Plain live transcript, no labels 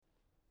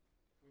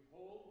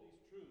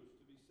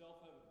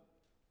self-evident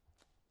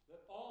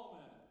that all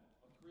men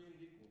are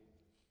created equal,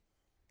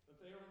 that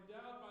they are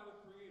endowed by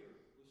the Creator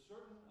with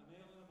certain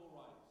unalienable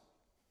rights,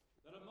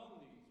 that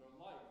among these are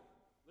life,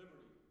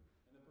 liberty,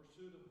 and the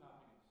pursuit of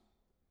happiness.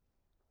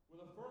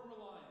 With a firm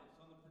reliance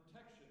on the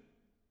protection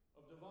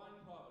of divine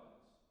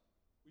providence,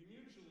 we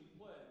mutually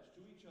pledge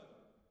to each other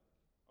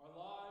our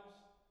lives,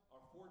 our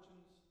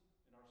fortunes,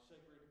 and our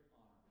sacred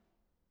honor.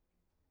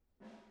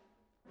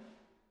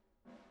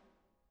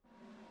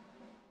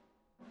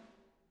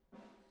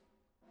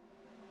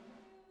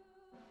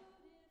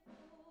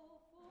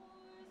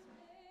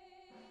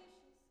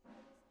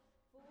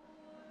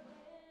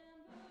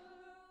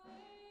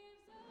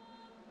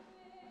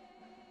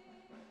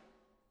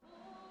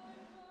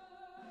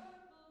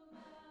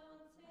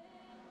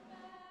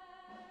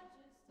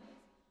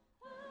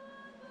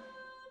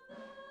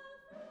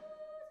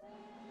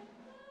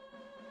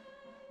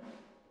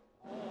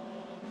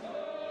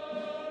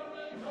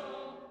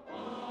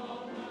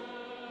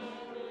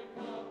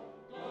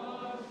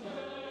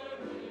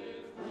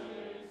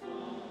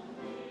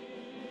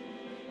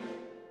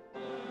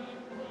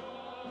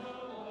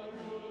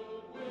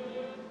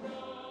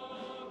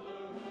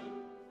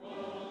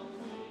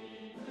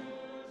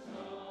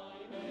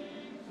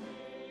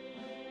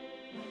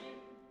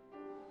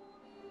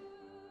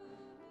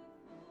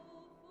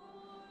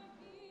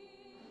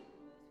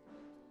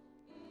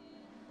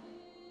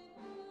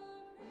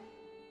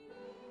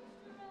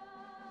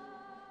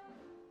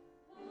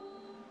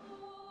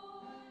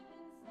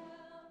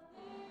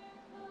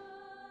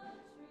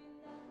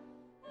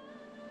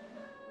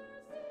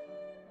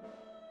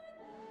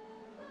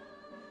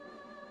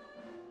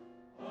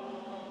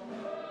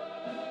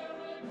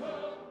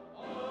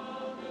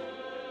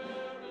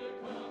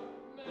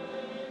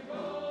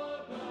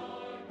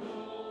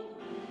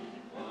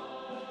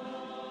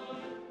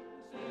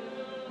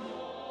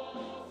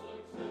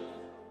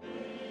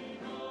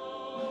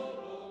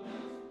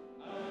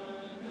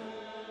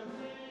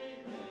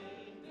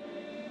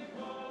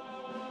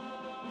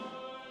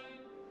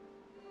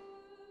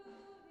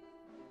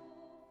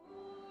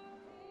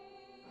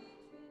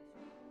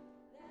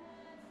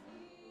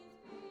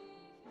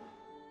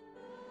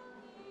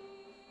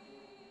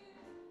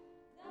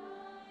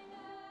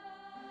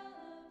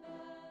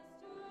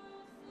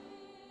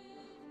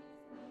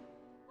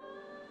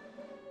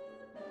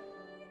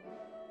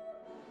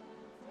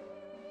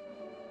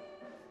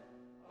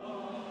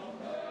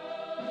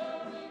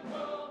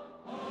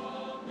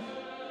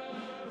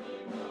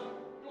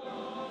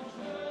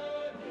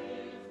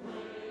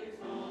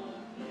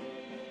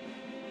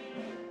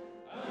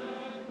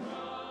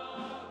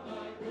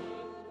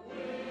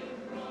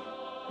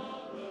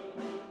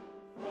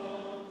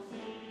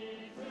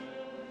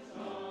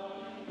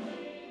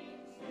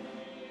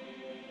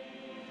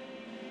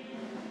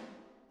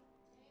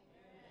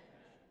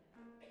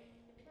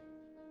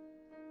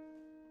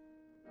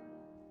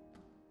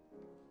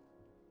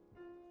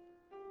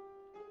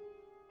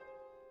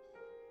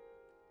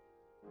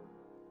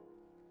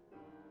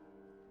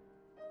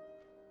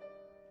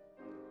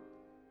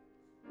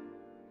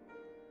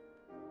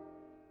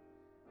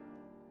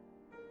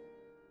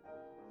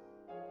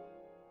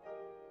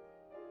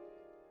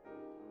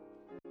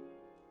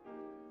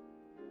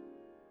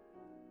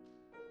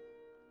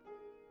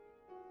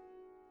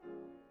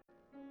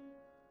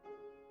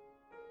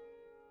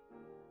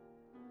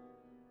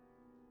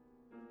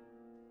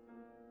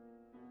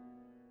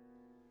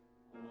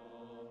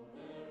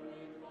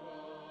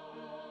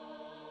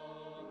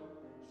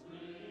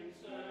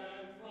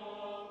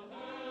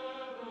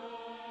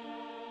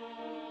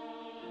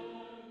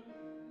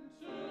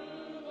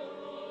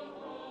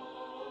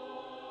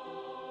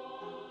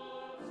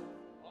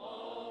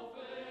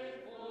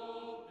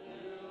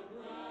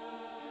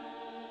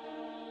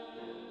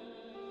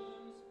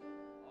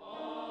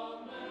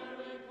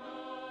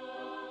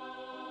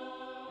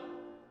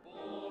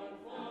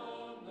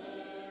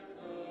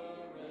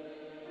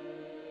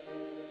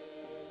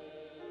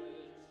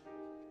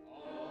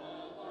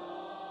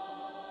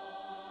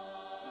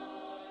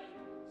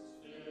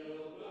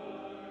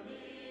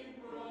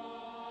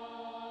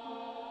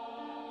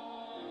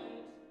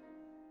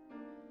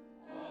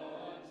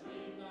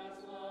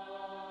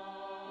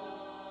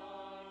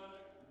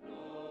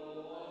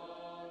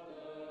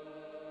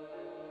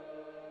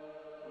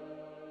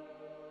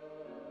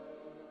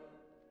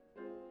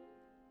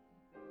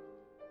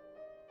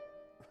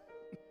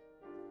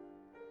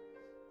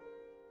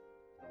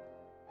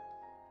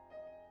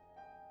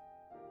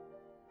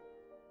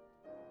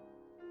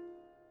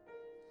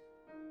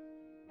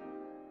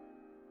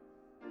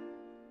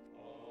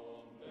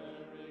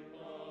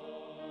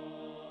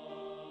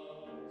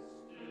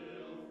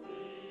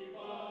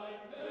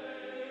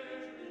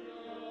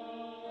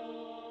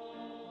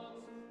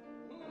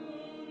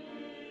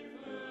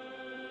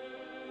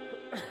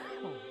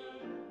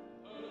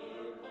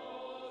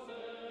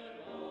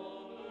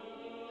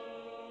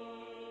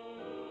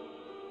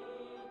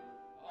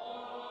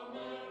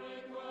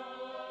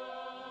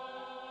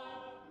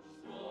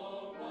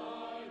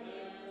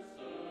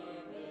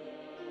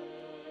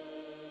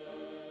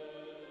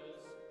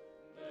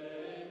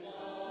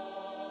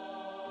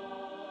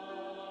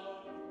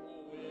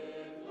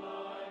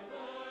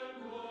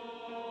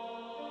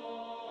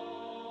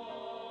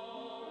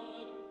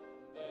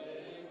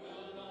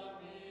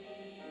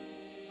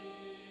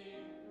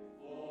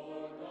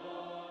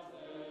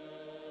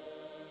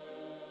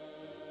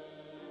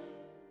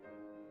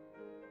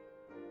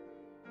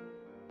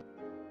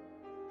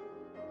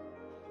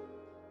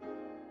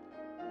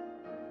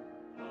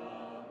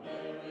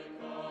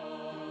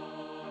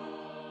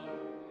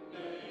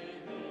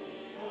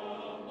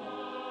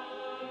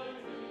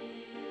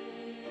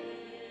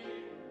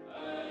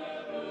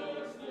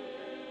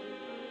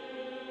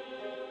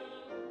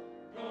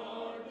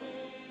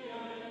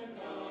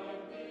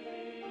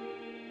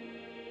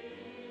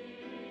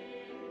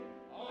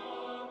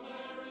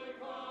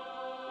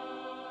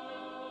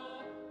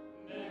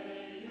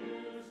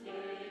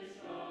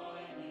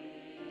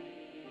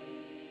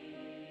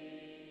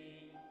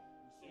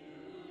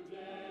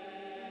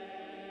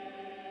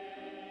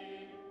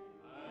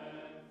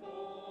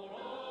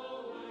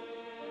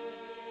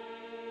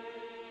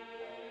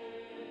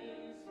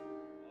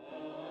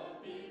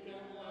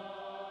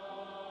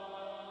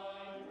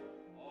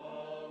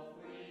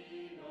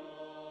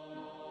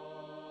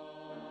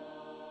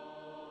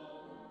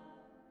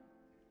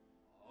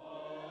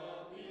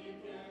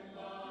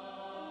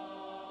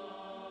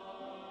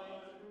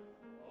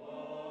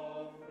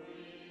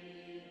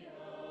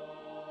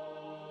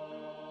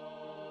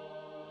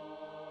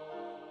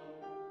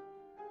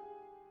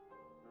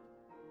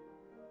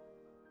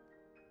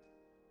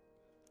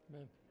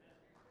 Amen.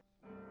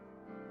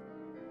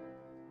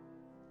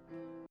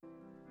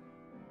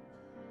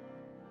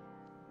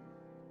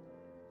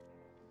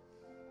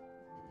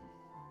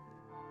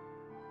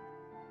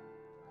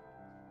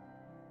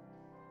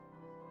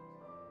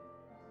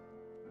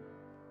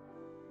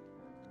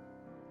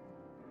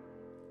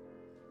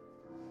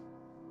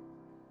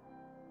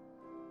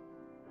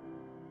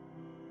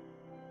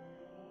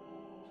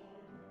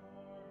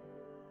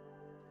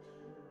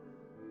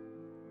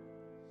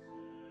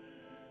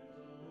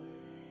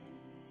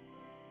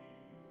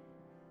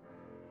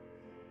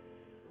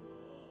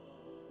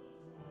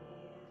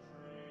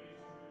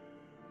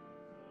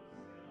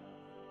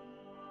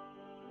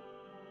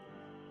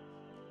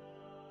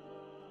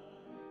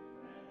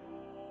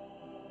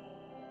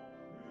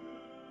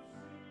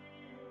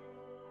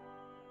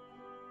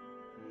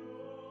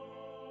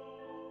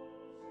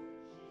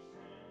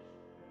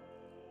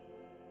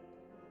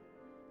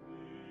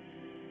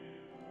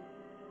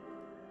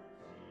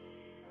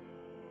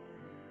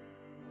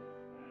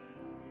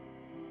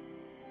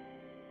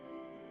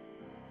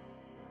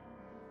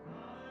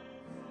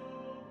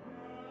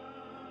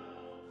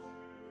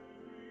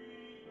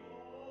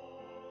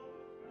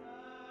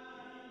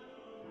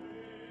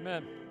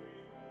 Amen.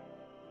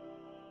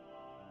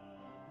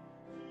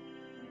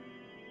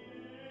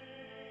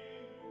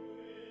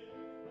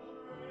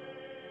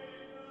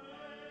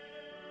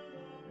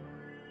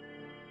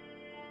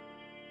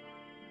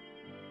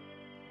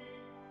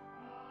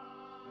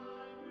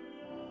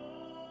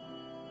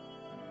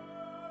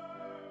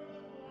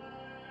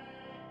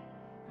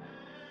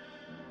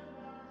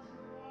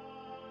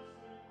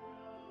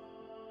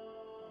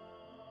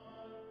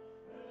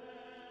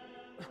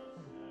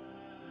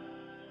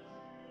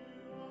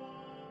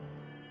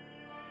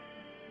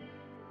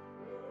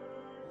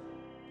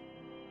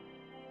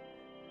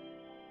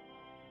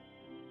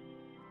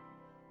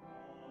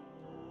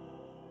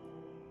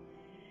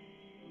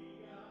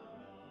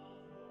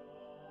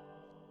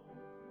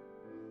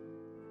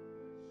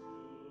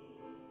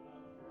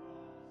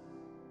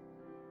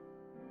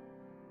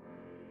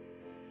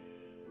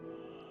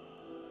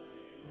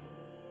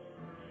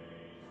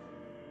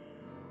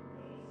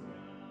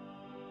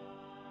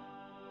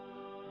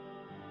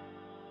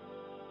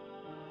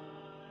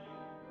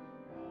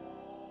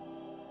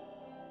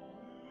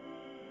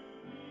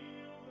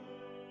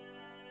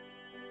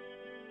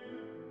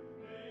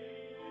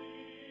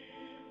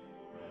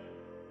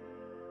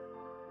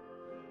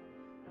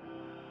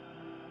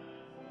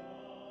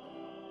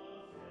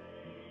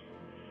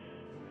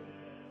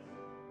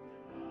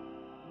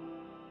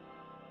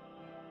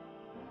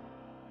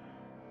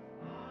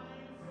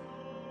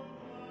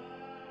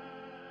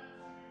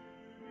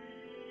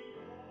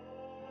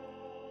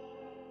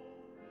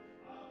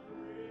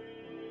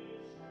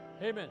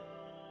 Amen.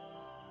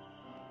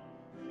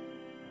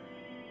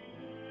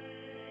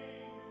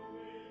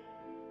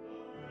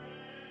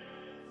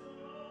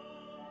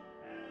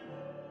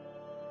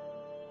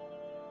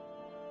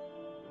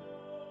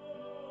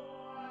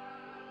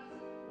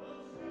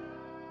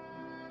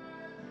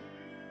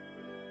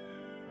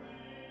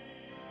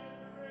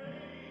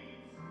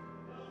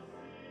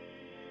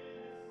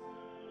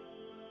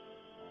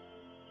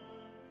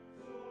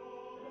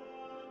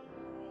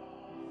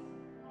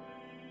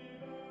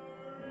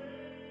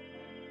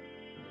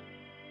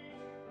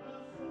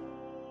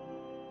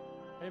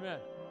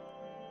 Amen.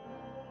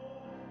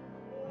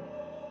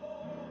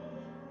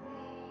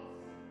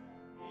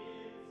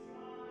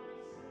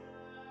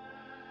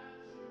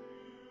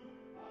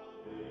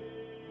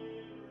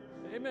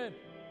 Amen.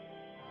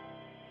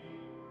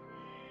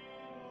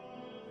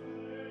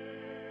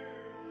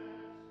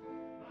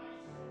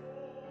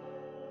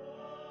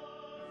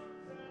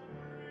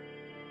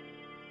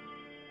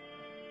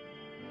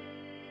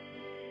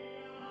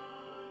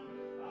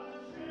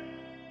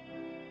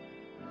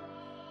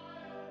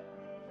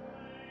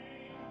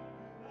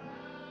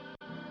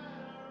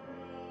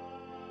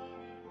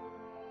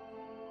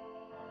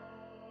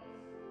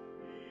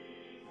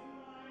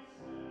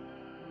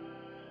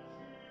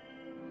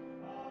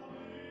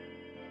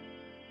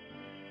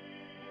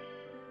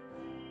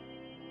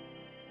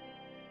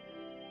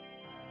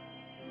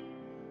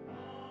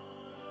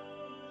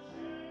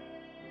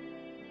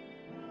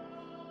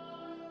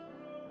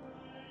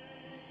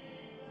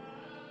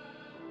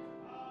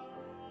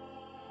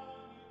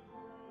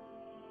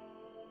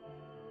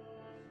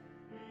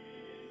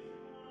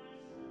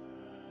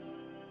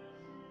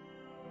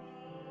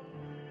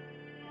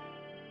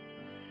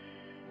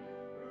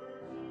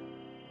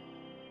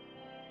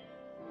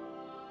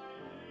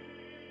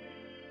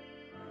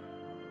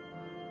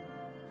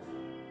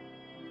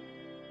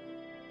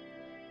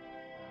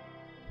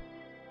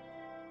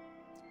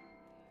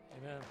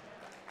 Amen.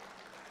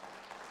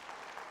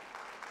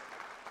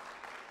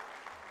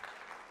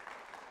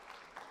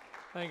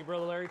 Thank you,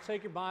 Brother Larry.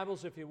 Take your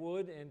Bibles, if you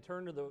would, and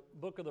turn to the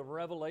book of the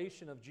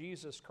Revelation of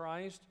Jesus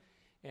Christ.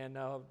 And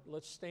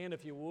let's stand,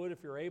 if you would,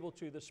 if you're able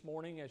to this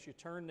morning. As you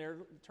turn there,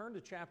 turn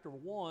to chapter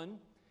 1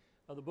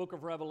 of the book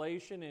of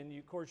Revelation. And,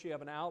 of course, you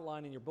have an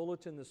outline in your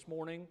bulletin this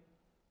morning.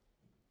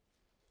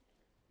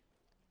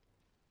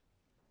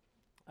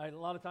 A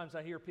lot of times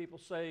I hear people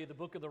say the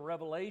book of the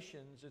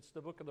Revelations. It's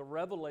the book of the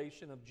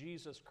revelation of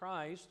Jesus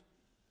Christ.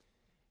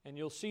 And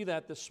you'll see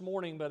that this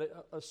morning.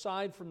 But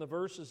aside from the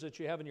verses that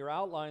you have in your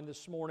outline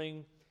this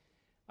morning,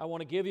 I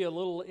want to give you a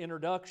little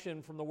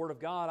introduction from the Word of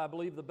God. I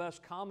believe the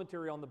best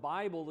commentary on the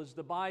Bible is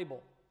the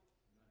Bible.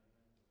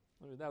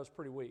 That was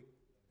pretty weak.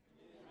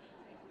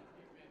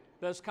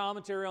 Best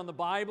commentary on the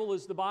Bible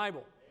is the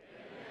Bible.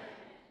 Amen.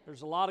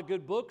 There's a lot of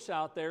good books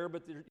out there,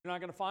 but you're not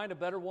going to find a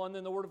better one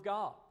than the Word of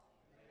God. Amen.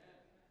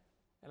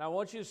 And I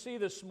want you to see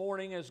this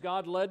morning, as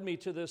God led me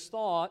to this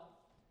thought,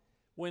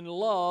 when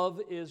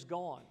love is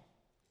gone.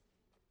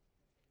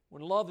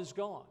 When love is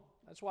gone.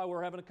 That's why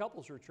we're having a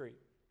couples retreat.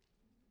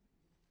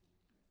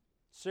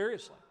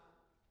 Seriously.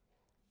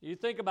 You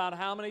think about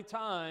how many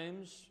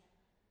times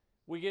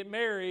we get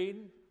married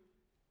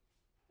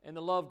and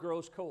the love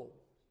grows cold.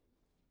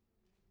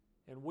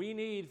 And we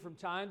need from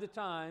time to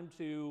time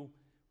to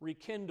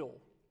rekindle.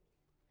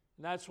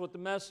 And that's what the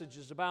message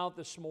is about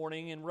this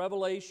morning. In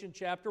Revelation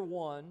chapter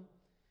 1,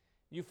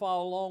 you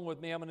follow along with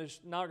me. I'm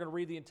not going to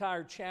read the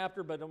entire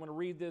chapter, but I'm going to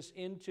read this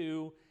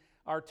into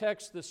our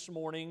text this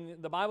morning.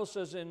 The Bible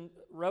says in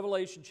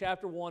Revelation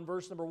chapter 1,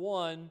 verse number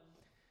 1,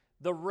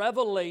 the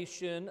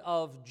revelation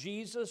of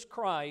Jesus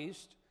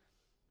Christ,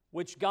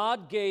 which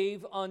God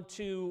gave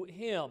unto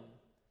him,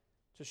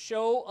 to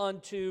show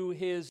unto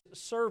his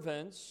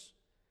servants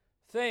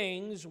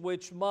things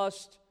which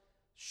must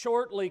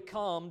shortly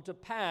come to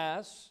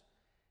pass,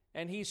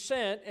 and he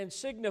sent and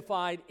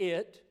signified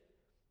it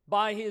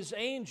by his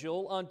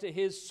angel unto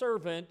his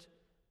servant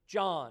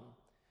John,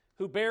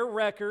 who bare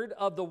record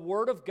of the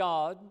word of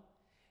God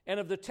and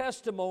of the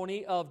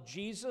testimony of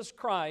Jesus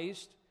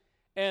Christ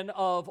and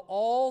of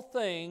all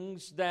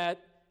things that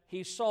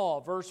he saw.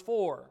 Verse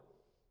 4,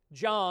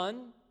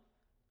 John,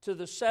 to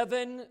the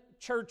 7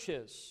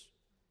 churches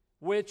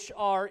which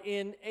are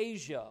in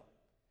Asia,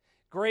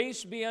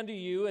 grace be unto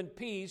you and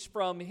peace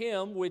from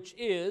him which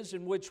is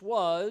and which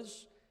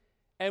was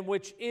and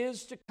which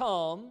is to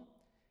come,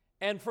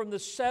 and from the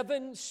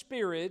 7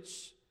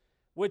 spirits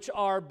which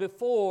are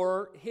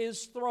before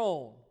his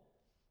throne,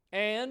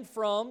 and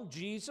from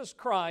Jesus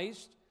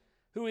Christ,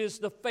 who is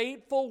the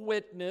faithful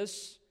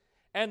witness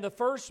and the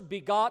first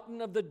begotten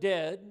of the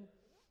dead,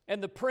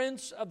 and the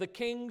prince of the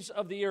kings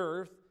of the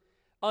earth,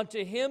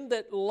 unto him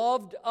that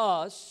loved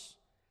us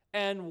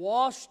and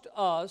washed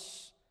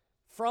us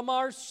from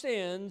our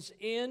sins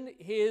in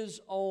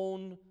his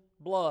own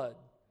blood.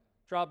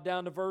 Drop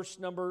down to verse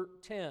number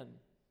 10.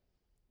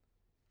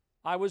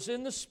 I was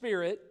in the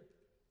Spirit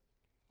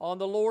on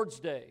the Lord's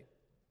day,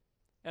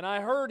 and I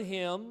heard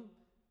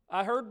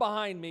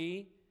behind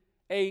me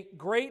a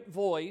great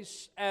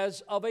voice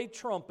as of a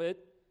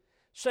trumpet,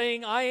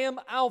 saying, I am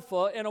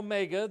Alpha and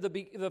Omega,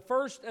 the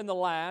first and the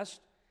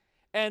last,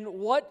 and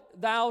what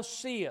thou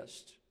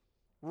seest,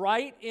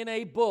 write in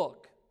a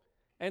book,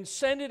 and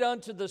send it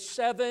unto the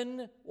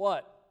 7,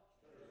 what?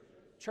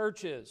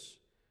 Churches,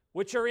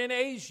 which are in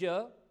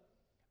Asia,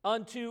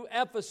 unto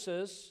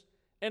Ephesus,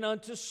 and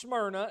unto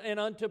Smyrna, and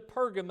unto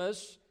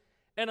Pergamos,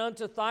 and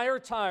unto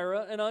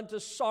Thyatira, and unto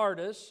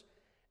Sardis,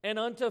 and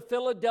unto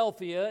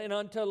Philadelphia, and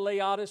unto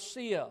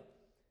Laodicea.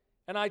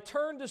 And I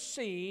turned to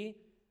see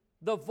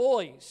the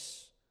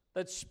voice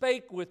that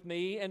spake with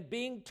me, and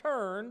being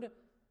turned,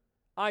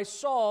 I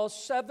saw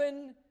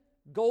 7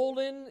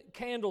 golden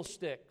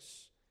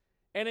candlesticks,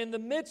 and in the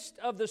midst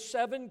of the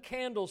 7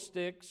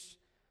 candlesticks,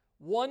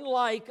 one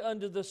like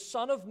unto the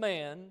Son of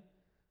Man,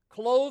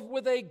 clothed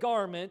with a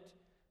garment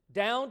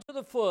down to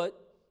the foot,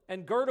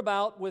 and girt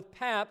about with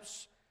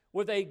paps,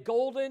 with a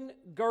golden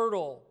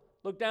girdle.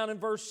 Look down in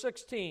verse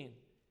 16.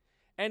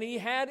 And he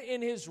had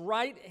in his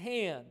right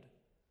hand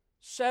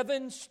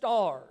 7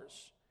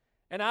 stars,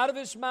 and out of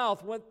his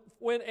mouth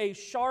went a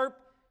sharp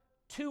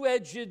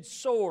 2-edged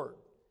sword,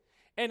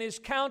 and his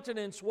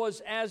countenance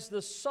was as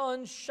the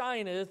sun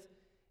shineth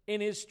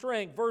in his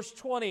strength. Verse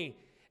 20,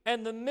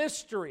 and the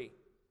mystery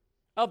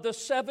of the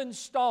 7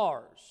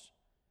 stars,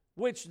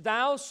 which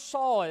thou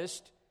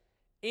sawest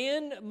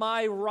in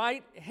my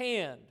right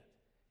hand,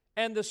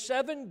 and the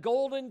 7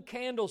 golden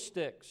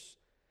candlesticks.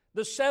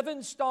 The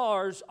 7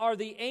 stars are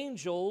the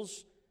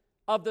angels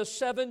of the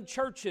 7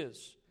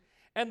 churches,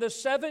 and the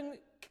 7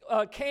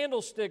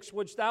 candlesticks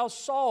which thou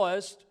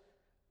sawest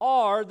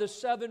are the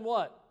 7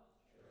 what?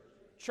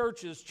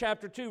 Churches.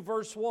 Chapter 2,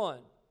 verse 1.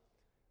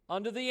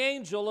 Unto the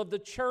angel of the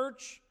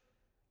church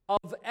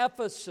of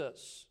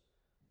Ephesus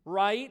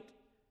write,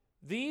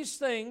 these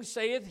things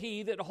saith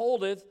he that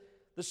holdeth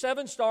the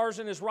 7 stars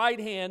in his right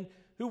hand,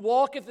 who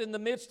walketh in the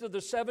midst of the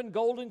 7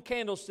 golden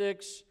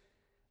candlesticks.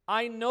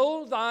 I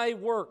know thy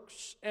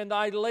works, and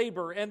thy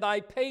labor, and thy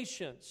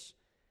patience,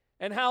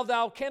 and how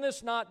thou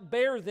canst not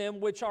bear them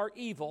which are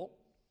evil,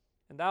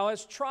 and thou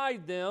hast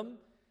tried them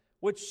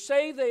which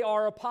say they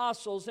are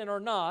apostles and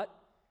are not,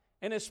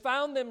 and hast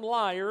found them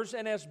liars,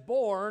 and hast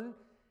borne,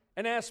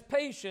 and hast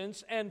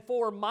patience, and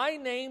for my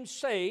name's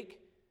sake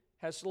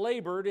hast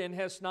labored, and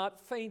hast not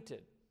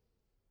fainted.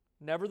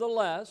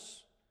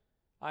 Nevertheless,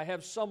 I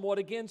have somewhat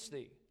against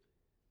thee,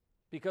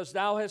 because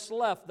thou hast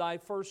left thy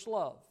first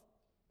love.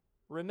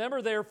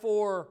 Remember,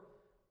 therefore,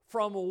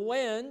 from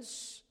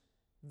whence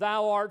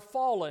thou art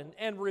fallen,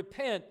 and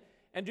repent,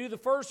 and do the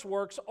first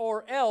works,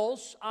 or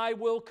else I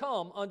will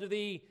come unto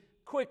thee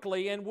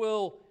quickly, and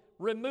will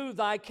remove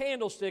thy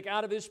candlestick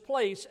out of his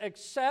place,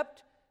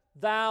 except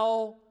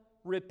thou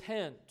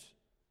repent.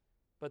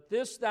 But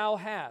this thou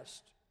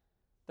hast,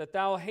 that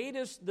thou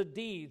hatest the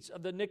deeds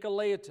of the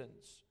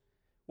Nicolaitans,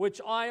 which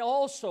I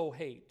also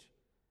hate.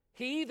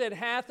 He that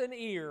hath an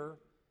ear,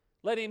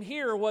 let him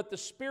hear what the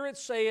Spirit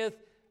saith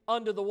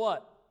unto the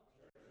what?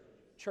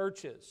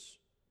 Churches.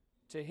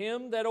 To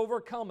him that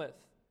overcometh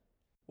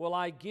will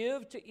I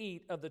give to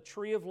eat of the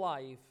tree of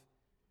life,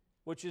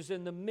 which is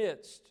in the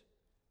midst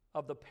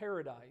of the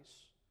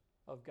paradise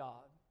of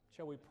God.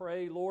 Shall we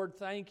pray? Lord,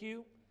 thank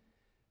you.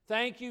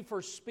 Thank you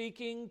for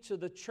speaking to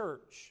the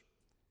church.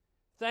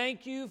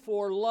 Thank you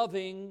for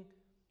loving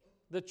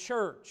the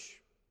church.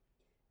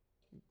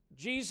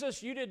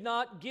 Jesus, you did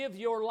not give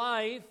your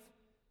life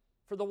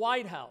for the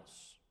White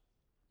House.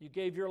 You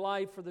gave your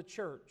life for the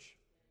church.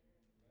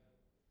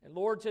 And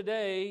Lord,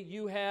 today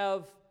you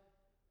have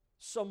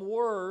some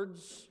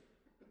words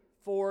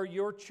for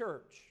your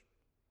church.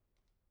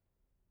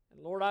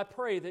 And Lord, I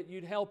pray that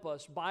you'd help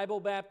us, Bible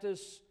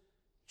Baptist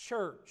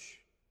Church,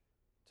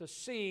 to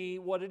see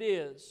what it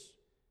is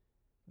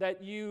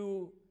that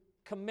you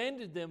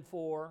commended them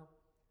for,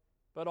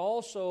 but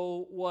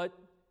also what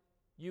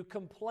you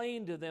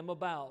complained to them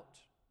about.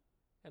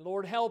 And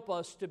Lord, help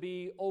us to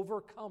be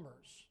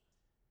overcomers.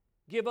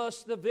 Give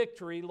us the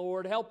victory,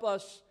 Lord. Help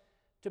us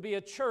to be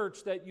a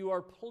church that you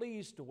are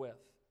pleased with.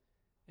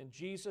 In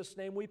Jesus'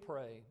 name we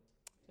pray.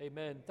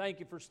 Amen. Thank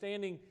you for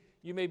standing.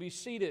 You may be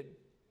seated.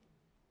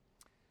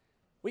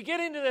 We get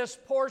into this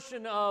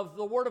portion of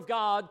the Word of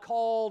God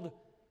called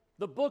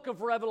the book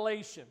of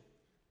Revelation.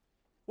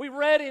 We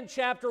read in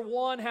chapter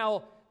 1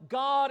 how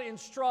God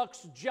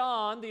instructs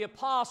John, the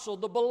apostle,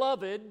 the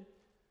beloved,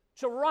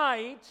 to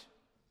write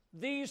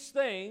these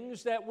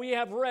things that we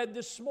have read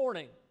this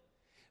morning.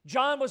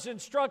 John was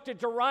instructed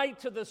to write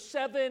to the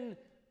 7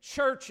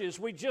 churches.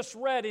 We just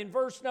read in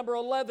verse number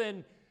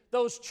 11,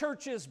 those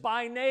churches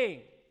by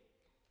name.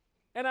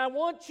 And I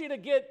want you to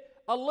get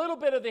a little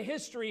bit of the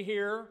history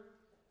here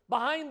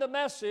behind the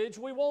message.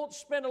 We won't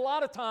spend a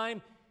lot of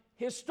time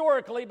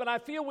historically, but I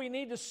feel we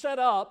need to set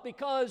up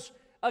because,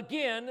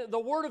 again, the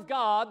Word of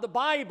God, the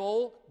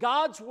Bible,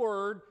 God's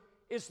Word,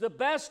 is the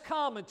best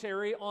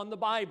commentary on the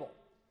Bible.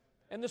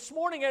 And this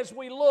morning as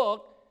we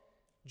look,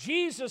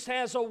 Jesus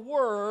has a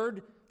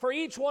word for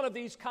each one of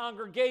these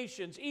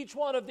congregations, each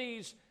one of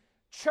these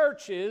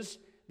churches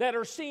that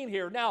are seen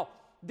here. Now,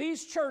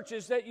 these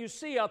churches that you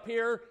see up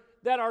here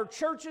that are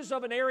churches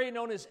of an area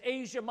known as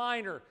Asia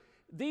Minor,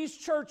 these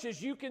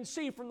churches you can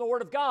see from the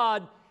Word of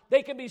God,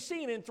 they can be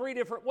seen in 3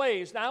 different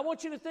ways. Now, I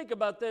want you to think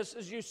about this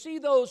as you see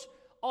those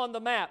on the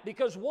map,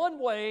 because one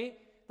way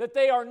that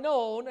they are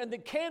known and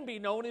that can be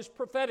known is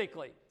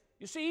prophetically.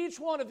 You see, each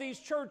one of these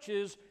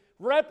churches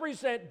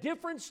represent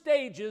different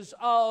stages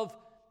of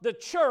the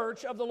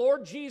church of the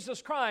Lord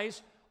Jesus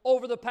Christ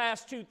over the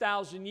past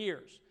 2,000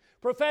 years.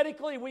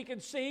 Prophetically, we can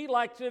see,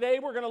 like today,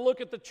 we're going to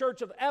look at the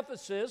church of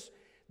Ephesus.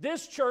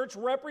 This church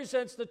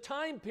represents the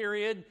time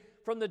period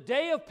from the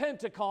day of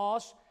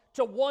Pentecost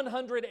to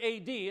 100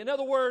 AD. In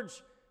other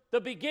words,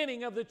 the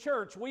beginning of the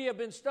church. We have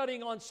been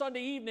studying on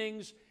Sunday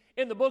evenings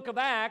in the book of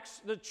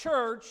Acts, the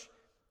church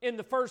in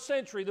the first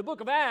century. The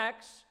book of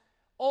Acts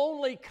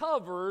only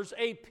covers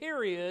a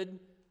period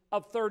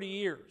of 30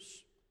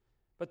 years.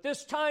 But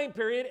this time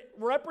period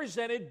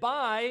represented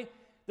by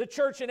the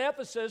church in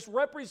Ephesus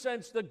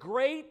represents the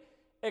great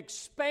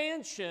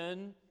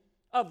expansion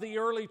of the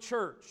early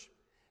church.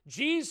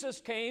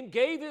 Jesus came,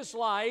 gave his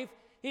life,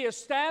 he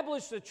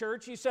established the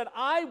church. He said,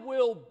 I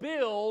will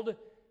build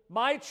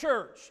my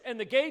church, and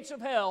the gates of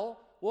hell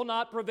will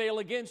not prevail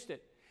against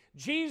it.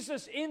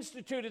 Jesus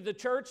instituted the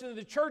church, and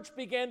the church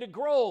began to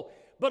grow.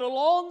 But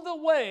along the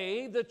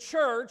way, the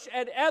church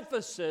at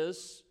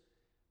Ephesus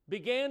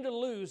began to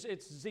lose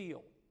its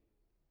zeal.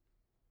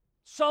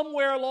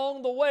 Somewhere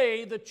along the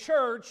way, the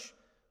church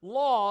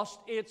lost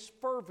its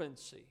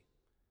fervency.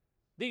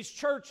 These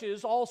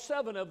churches, all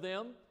 7 of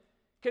them,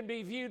 can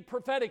be viewed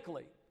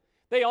prophetically.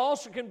 They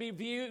also can be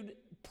viewed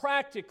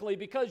practically,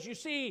 because you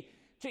see,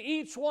 to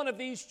each one of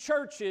these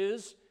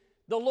churches,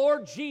 the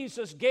Lord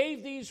Jesus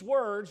gave these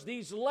words,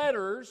 these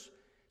letters,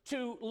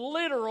 to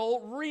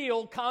literal,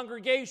 real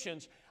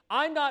congregations.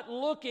 I'm not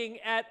looking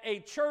at a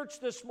church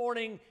this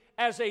morning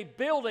as a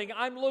building.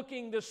 I'm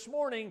looking this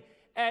morning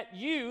at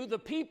you, the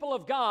people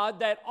of God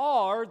that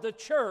are the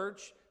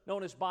church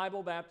known as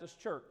Bible Baptist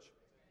Church.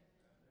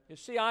 You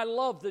see, I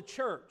love the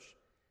church.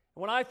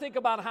 When I think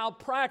about how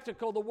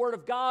practical the Word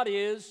of God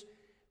is,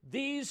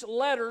 these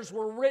letters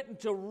were written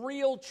to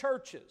real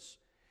churches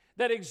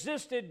that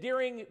existed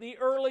during the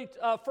early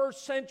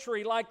first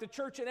century, like the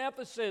church in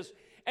Ephesus.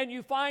 And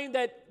you find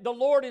that the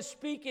Lord is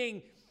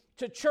speaking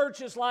to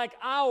churches like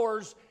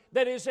ours,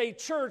 that is a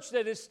church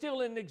that is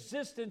still in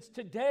existence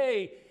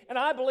today. And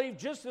I believe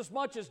just as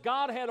much as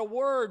God had a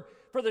word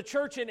for the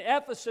church in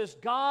Ephesus,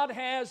 God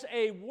has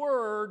a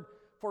word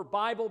for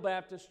Bible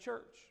Baptist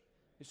Church.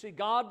 You see,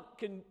 God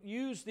can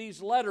use these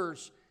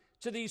letters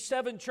to these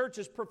 7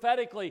 churches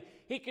prophetically.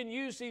 He can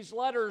use these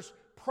letters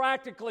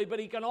practically, but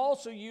He can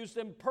also use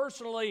them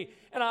personally.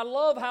 And I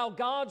love how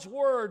God's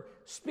Word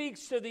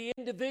speaks to the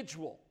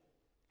individual,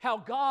 how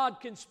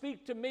God can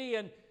speak to me.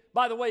 And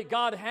by the way,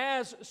 God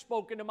has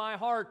spoken to my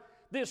heart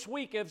this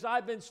week as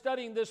I've been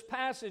studying this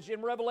passage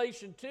in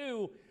Revelation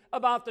 2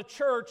 about the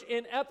church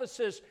in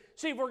Ephesus.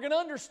 See, we're going to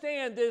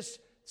understand this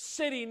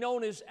city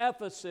known as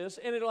Ephesus,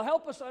 and it'll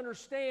help us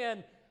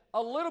understand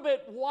a little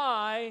bit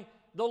why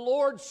the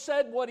Lord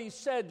said what He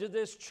said to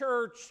this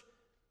church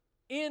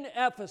in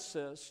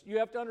Ephesus. You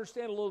have to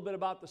understand a little bit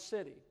about the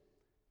city.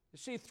 You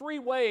see, 3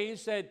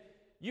 ways that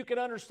you can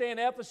understand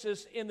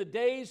Ephesus in the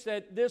days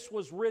that this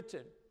was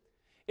written.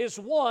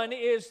 One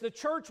is the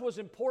church was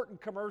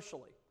important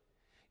commercially.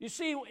 You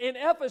see, in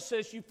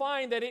Ephesus, you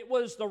find that it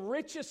was the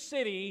richest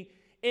city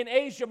in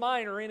Asia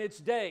Minor in its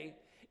day.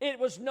 It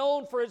was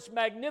known for its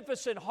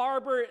magnificent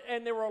harbor,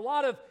 and there were a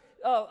lot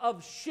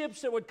of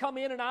ships that would come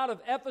in and out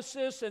of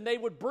Ephesus, and they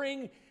would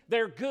bring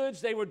their goods,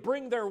 they would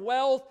bring their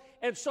wealth.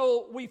 And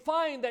so we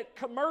find that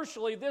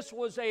commercially this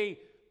was a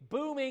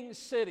booming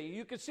city.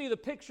 You can see the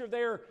picture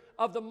there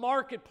of the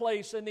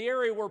marketplace in the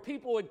area where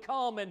people would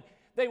come and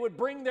they would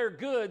bring their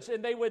goods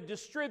and they would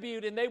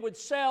distribute and they would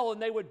sell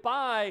and they would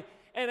buy.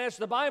 And as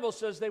the Bible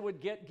says, they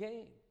would get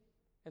gain.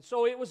 And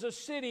so it was a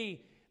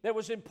city that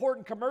was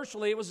important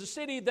commercially. It was a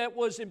city that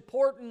was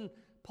important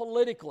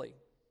politically.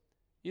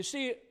 You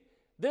see,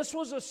 this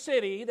was a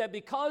city that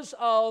because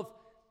of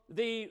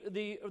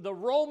the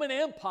Roman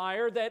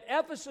Empire, that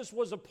Ephesus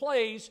was a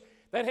place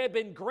that had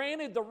been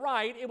granted the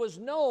right. It was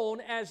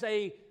known as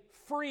a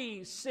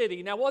free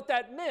city. Now what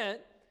that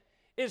meant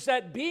is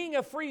that being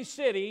a free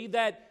city,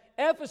 that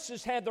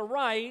Ephesus had the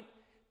right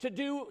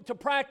to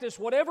practice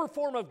whatever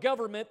form of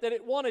government that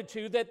it wanted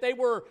to, that they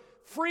were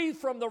free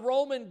from the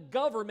Roman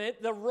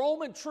government. The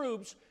Roman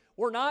troops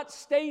were not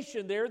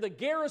stationed there. The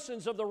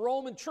garrisons of the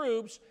Roman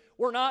troops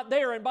were not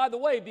there. And by the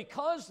way,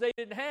 because they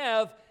didn't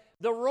have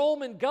the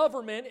Roman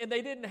government and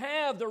they didn't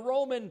have the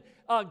Roman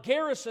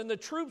garrison, the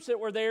troops that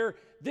were there,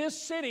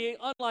 this city,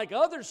 unlike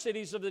other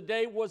cities of the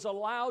day, was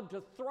allowed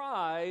to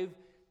thrive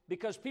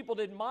because people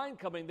didn't mind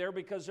coming there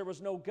because there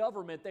was no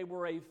government. They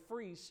were a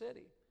free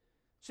city.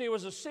 See, it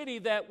was a city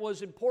that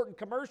was important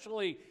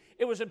commercially,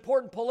 it was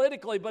important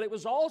politically, but it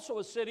was also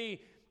a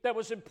city that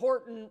was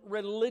important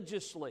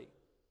religiously.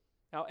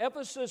 Now,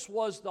 Ephesus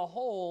was the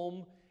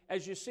home,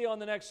 as you see on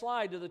the next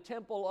slide, to the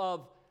temple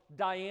of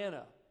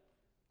Diana,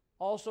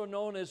 also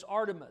known as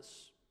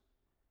Artemis.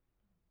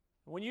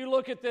 When you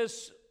look at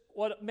this,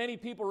 what many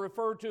people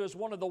refer to as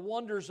one of the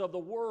wonders of the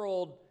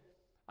world,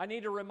 I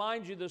need to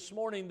remind you this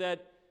morning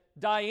that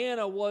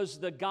Diana was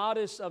the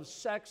goddess of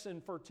sex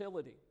and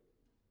fertility.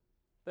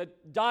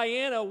 That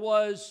Diana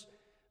was,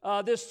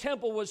 this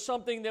temple was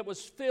something that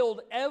was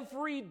filled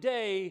every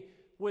day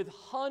with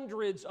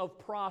hundreds of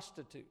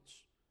prostitutes.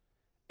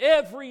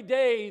 Every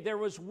day there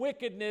was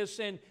wickedness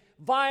and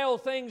vile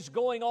things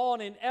going on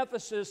in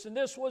Ephesus, and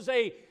this was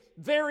a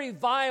very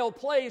vile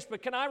place.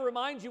 But can I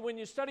remind you, when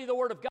you study the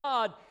Word of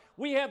God,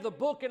 we have the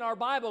book in our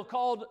Bible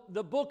called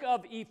the book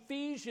of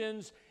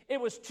Ephesians. It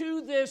was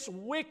to this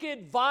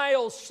wicked,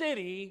 vile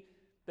city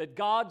that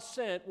God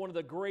sent one of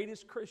the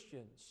greatest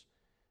Christians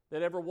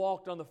that ever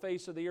walked on the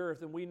face of the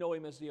earth, and we know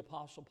him as the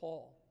Apostle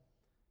Paul.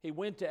 He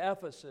went to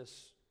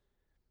Ephesus.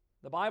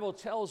 The Bible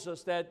tells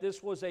us that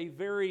this was a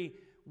very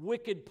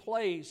wicked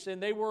place,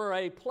 and they were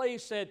a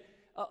place that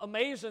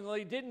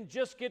amazingly didn't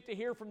just get to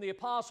hear from the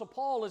Apostle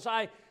Paul. As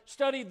I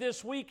studied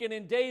this week and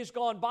in days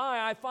gone by,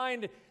 I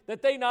find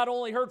that they not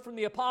only heard from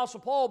the Apostle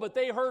Paul, but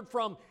they heard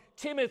from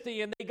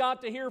Timothy, and they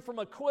got to hear from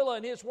Aquila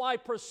and his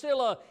wife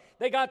Priscilla.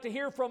 They got to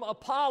hear from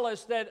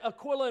Apollos that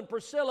Aquila and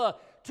Priscilla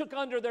took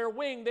under their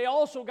wing. They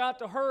also got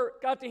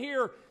to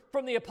hear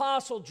from the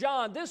Apostle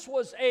John. This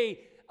was a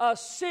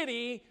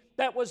city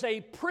that was a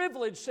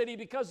privileged city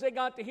because they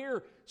got to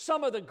hear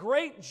some of the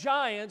great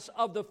giants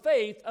of the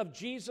faith of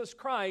Jesus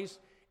Christ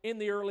in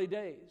the early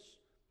days.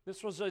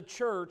 This was a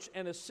church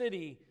and a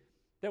city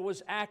that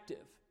was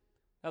active.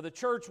 Now, the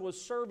church was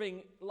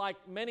serving, like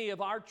many of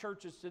our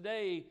churches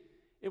today,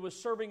 it was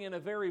serving in a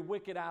very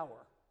wicked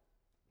hour.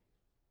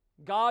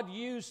 God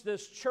used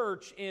this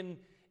church in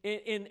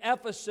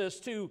Ephesus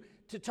to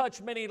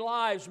touch many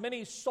lives.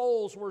 Many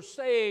souls were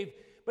saved.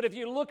 But if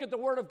you look at the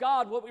Word of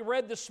God, what we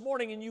read this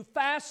morning, and you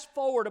fast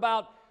forward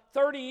about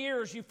 30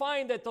 years, you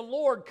find that the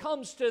Lord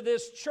comes to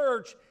this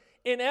church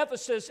in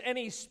Ephesus and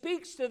He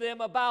speaks to them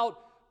about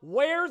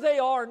where they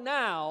are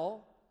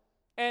now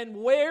and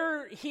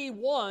where He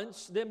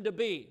wants them to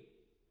be.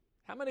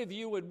 How many of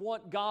you would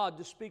want God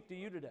to speak to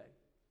you today?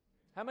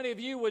 How many of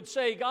you would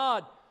say,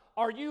 God,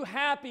 are you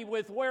happy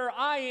with where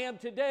I am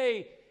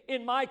today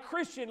in my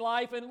Christian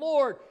life? And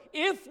Lord,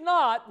 if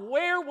not,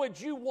 where would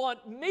you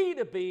want me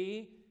to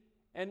be?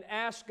 And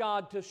ask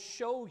God to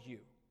show you.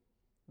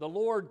 The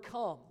Lord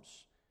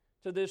comes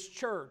to this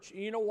church.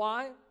 You know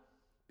why?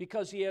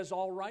 Because He has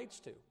all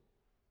rights to.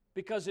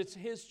 Because it's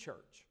His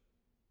church.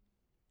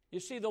 You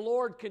see, the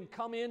Lord can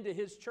come into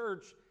His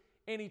church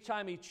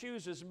anytime He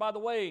chooses. And by the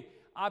way,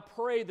 I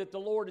pray that the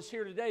Lord is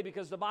here today,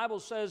 because the Bible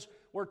says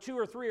where 2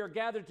 or 3 are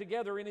gathered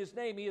together in His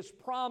name, He has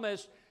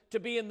promised to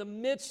be in the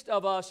midst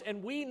of us.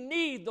 And we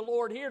need the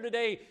Lord here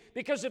today,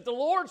 because if the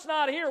Lord's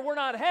not here, we're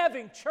not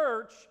having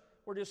church,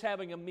 we're just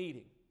having a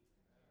meeting.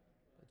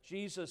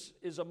 Jesus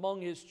is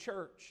among His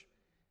church.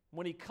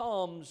 When He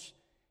comes,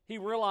 He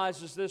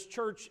realizes this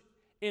church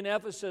in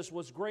Ephesus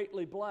was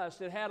greatly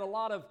blessed. It had a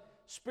lot of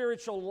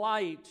spiritual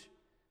light,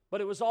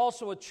 but it was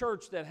also a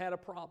church that had a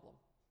problem.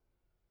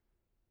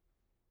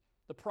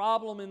 The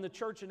problem in the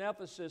church in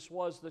Ephesus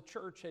was the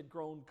church had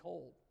grown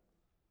cold.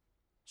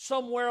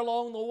 Somewhere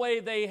along the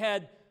way they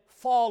had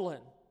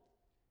fallen.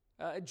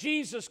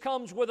 Jesus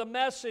comes with a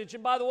message,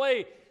 and by the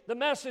way, the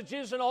message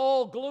isn't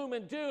all gloom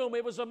and doom.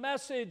 It was a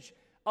message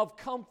of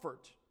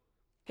comfort.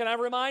 Can I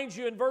remind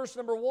you in verse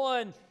number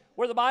 1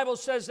 where the Bible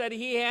says that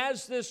He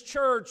has this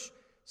church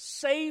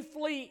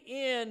safely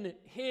in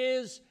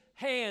His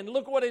hand.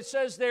 Look what it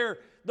says there,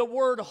 the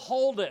word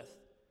holdeth.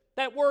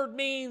 That word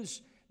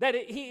means that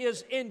He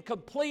is in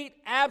complete,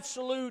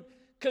 absolute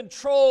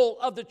control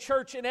of the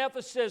church in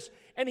Ephesus.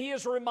 And He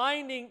is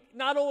reminding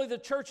not only the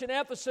church in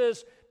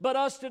Ephesus, but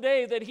us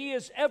today, that He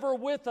is ever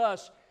with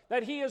us,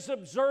 that He is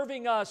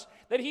observing us,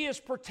 that He is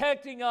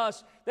protecting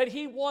us, that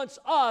He wants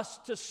us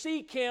to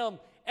seek Him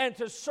and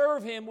to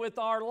serve Him with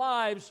our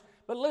lives.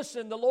 But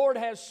listen, the Lord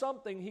has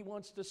something He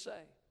wants to say.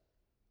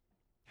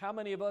 How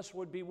many of us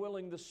would be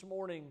willing this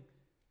morning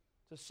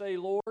to say,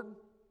 Lord,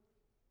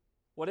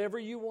 whatever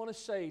You want to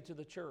say to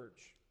the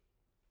church,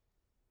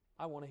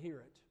 I want to hear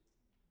it.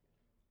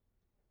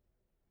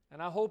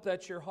 And I hope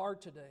that's your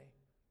heart today.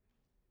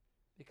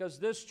 Because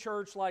this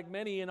church, like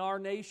many in our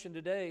nation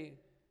today,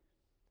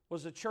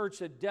 was a church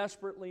that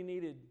desperately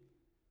needed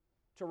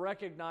to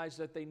recognize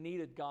that they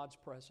needed God's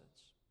presence.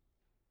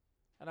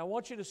 And I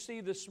want you to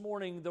see this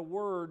morning the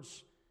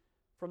words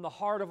from the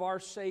heart of our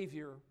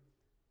Savior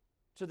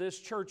to this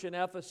church in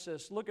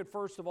Ephesus. Look at,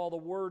 first of all, the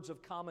words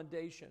of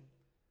commendation.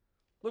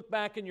 Look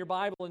back in your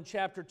Bible in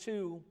chapter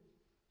 2.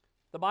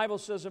 The Bible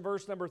says in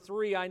verse number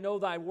 3, I know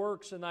thy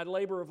works and thy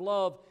labor of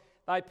love,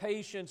 thy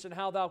patience, and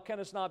how thou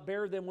canst not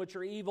bear them which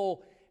are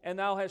evil, and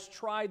thou hast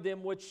tried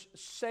them which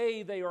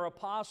say they are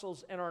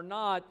apostles and are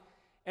not,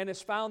 and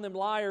hast found them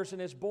liars,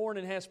 and hast borne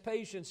and hast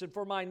patience, and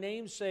for my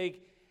name's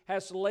sake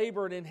hast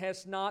labored and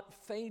hast not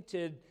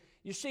fainted.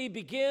 You see, he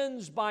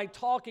begins by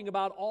talking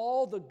about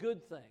all the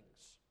good things,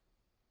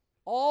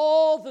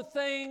 all the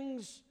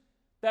things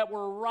that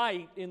were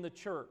right in the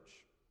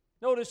church.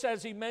 Notice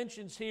as he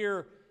mentions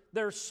here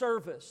their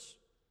service.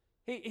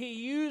 He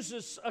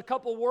uses a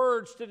couple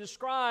words to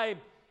describe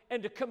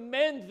and to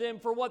commend them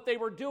for what they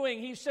were doing.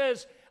 He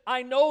says,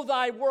 I know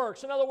thy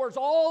works. In other words,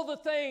 all the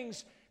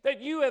things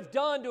that you have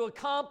done to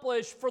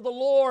accomplish for the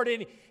Lord.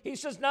 And he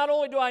says, not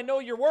only do I know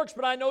your works,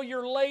 but I know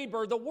your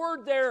labor. The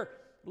word there,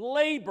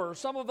 labor,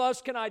 some of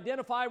us can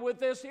identify with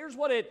this. Here's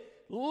what it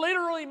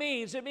literally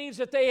means. It means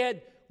that they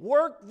had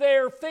worked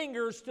their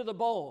fingers to the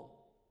bone.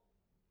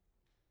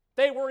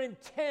 They were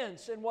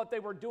intense in what they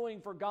were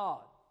doing for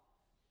God.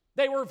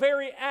 They were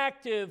very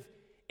active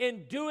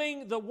in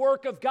doing the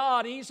work of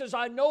God. He says,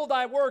 I know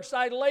thy works,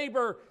 thy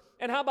labor,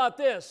 and how about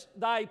this?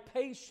 Thy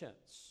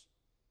patience.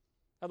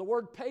 Now, the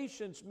word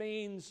patience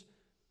means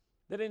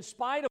that in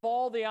spite of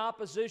all the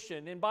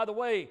opposition, and by the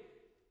way,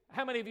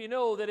 how many of you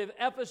know that if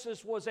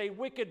Ephesus was a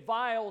wicked,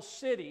 vile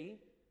city,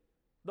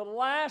 the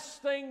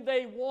last thing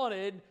they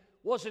wanted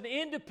was an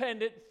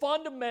independent,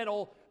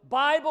 fundamental,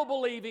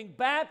 Bible-believing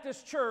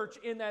Baptist church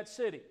in that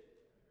city.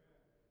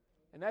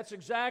 And that's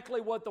exactly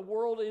what the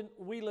world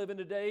we live in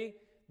today.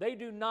 They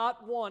do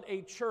not want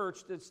a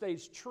church that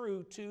stays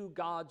true to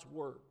God's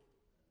Word.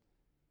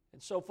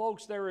 And so,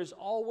 folks, there is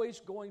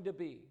always going to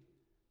be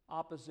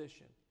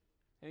opposition.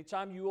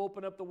 Anytime you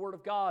open up the Word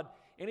of God,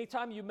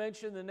 anytime you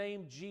mention the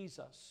name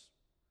Jesus,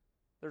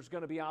 there's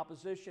going to be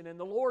opposition. And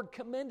the Lord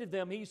commended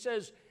them. He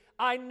says,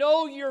 I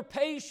know your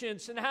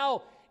patience and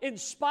how in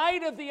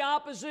spite of the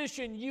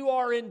opposition you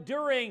are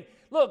enduring.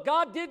 Look,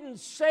 God didn't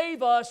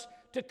save us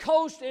to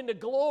coast into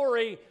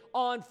glory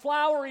on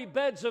flowery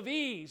beds of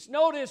ease.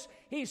 Notice,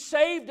 He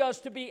saved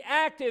us to be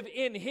active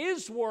in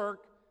His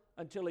work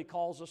until He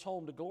calls us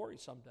home to glory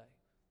someday.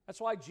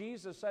 That's why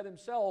Jesus said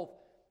Himself,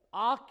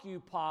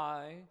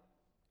 occupy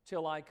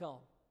till I come.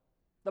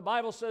 The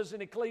Bible says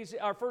in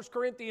 1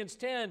 Corinthians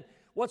 10,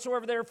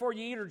 whatsoever therefore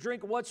you eat or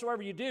drink,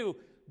 whatsoever you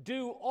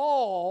do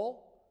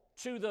all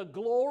to the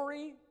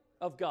glory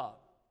of God.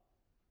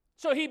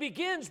 So He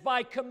begins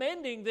by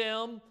commending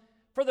them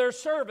for their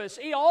service.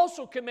 He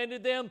also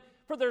commended them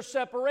for their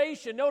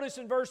separation. Notice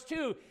in verse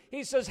 2,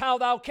 he says, how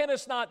thou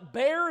canst not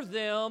bear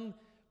them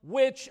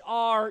which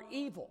are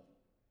evil.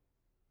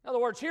 In other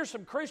words, here's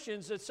some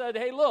Christians that said,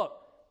 hey, look,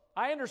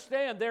 I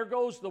understand there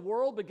goes the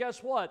world, but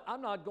guess what?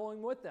 I'm not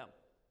going with them.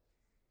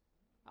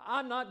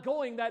 I'm not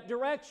going that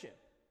direction.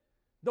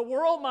 The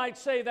world might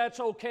say that's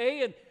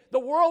okay, and the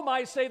world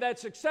might say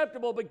that's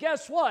acceptable, but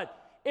guess what?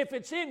 If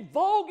it's in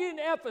vogue in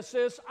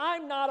Ephesus,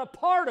 I'm not a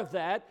part of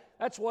that.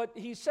 That's what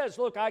he says.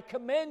 Look, I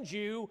commend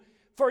you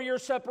for your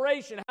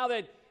separation, how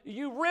that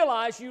you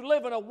realize you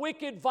live in a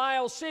wicked,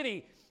 vile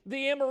city.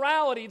 The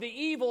immorality, the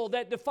evil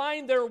that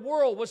defined their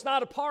world was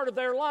not a part of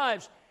their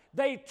lives.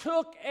 They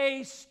took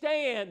a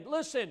stand.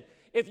 Listen,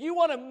 if you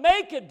want to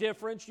make a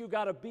difference, you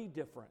got to be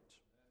different.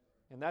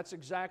 And that's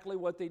exactly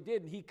what they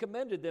did. And he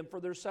commended them for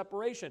their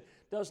separation.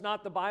 Does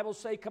not the Bible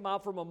say, come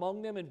out from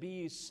among them and be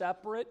ye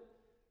separate,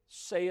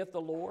 saith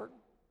the Lord?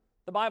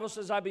 The Bible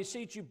says, I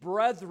beseech you,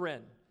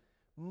 brethren,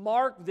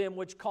 mark them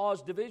which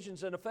cause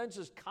divisions and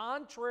offenses,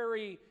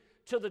 contrary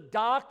to the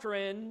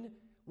doctrine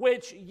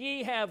which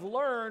ye have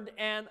learned,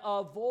 and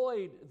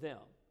avoid them.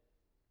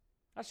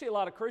 I see a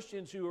lot of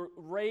Christians who are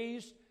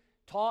raised,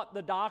 taught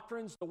the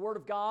doctrines, the Word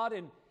of God,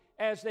 and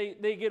as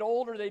they get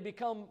older, they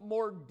become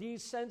more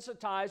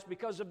desensitized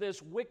because of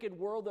this wicked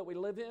world that we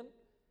live in,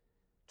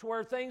 to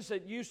where things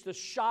that used to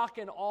shock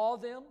and awe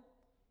them,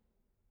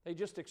 they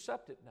just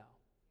accept it now.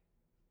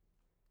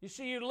 You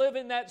see, you live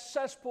in that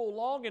cesspool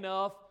long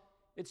enough,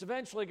 it's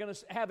eventually going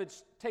to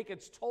take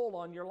its toll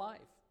on your life.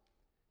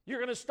 You're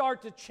going to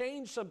start to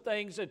change some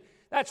things, and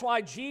that's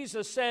why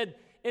Jesus said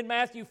in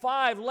Matthew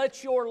 5,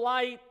 let your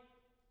light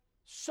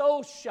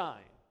so shine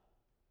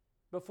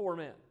before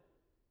men.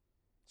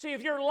 See,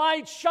 if your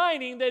light's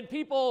shining, then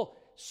people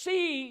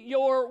see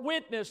your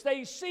witness.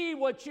 They see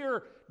what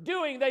you're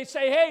doing. They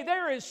say, hey,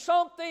 there is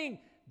something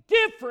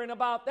different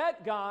about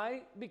that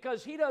guy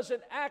because he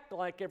doesn't act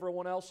like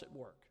everyone else at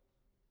work.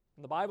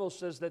 And the Bible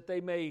says that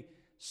they may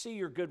see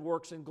your good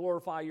works and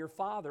glorify your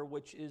Father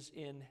which is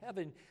in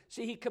heaven.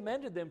 See, he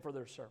commended them for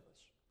their service.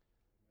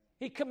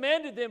 He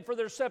commended them for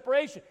their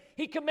separation.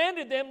 He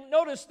commended them,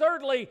 notice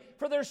thirdly,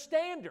 for their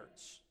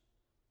standards.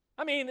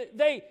 I mean,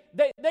 they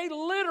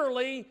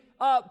literally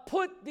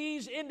put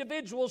these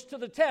individuals to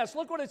the test.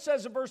 Look what it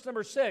says in verse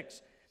number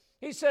 6.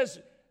 He says,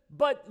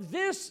 but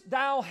this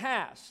thou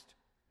hast,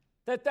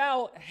 that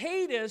thou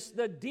hatest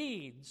the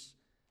deeds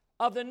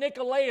of the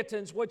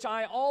Nicolaitans, which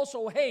I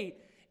also hate.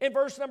 In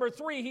verse number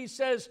 3, he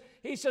says,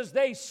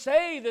 they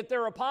say that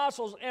they're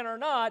apostles and are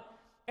not,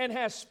 and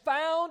has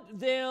found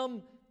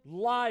them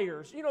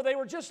liars. You know, they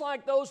were just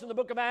like those in the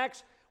book of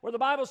Acts, where the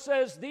Bible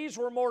says these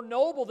were more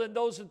noble than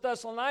those in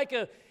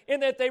Thessalonica, in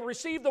that they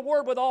received the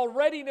word with all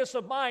readiness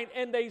of mind,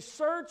 and they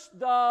searched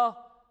the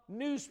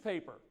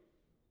newspaper.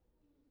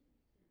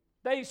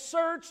 They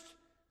searched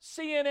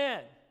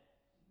CNN.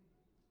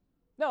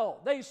 No,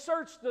 they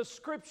searched the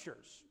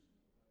Scriptures.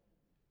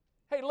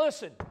 Hey,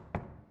 listen.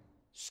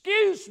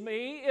 Excuse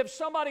me if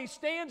somebody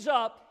stands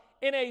up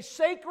in a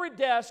sacred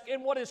desk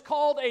in what is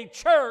called a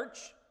church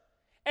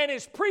and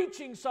is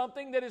preaching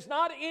something that is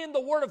not in the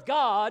Word of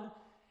God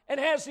and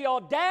has the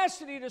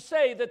audacity to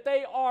say that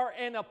they are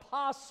an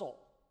apostle.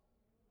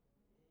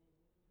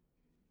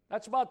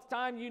 That's about the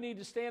time you need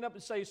to stand up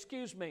and say,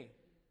 excuse me,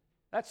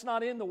 that's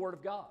not in the Word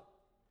of God.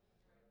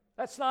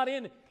 That's not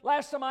in.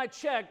 Last time I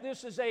checked,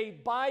 this is a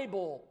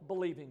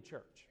Bible-believing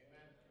church.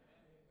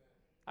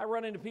 I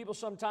run into people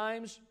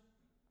sometimes.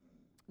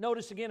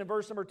 Notice again in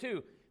verse number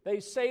 2, they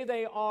say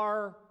they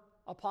are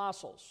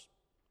apostles.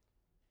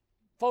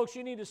 Folks,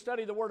 you need to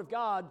study the Word of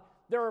God.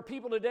 There are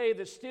people today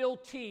that still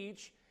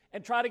teach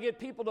and try to get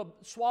people to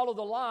swallow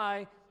the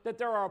lie that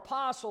there are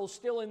apostles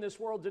still in this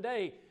world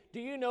today.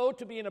 Do you know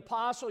to be an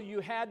apostle you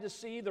had to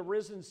see the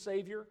risen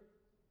Savior?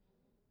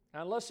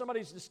 Now, unless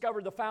somebody's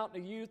discovered the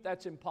fountain of youth,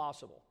 that's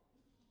impossible.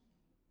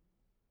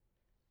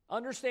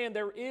 Understand,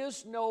 there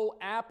is no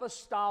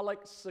apostolic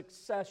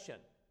succession.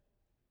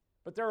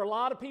 But there are a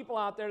lot of people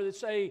out there that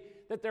say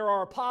that there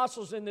are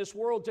apostles in this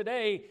world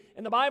today,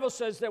 and the Bible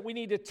says that we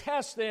need to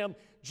test them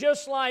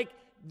just like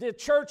the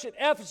church at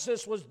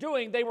Ephesus was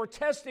doing. They were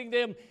testing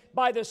them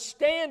by the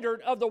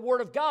standard of the Word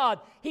of God.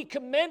 He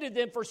commended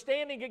them for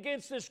standing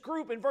against this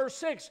group in verse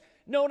 6,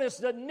 known as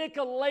the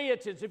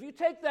Nicolaitans. If you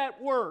take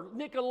that word,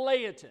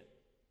 Nicolaitan,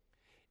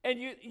 and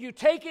you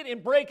take it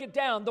and break it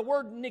down, the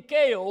word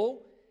Nikeo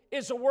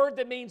is a word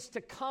that means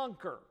to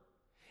conquer.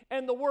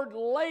 And the word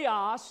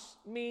laos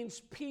means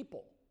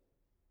people.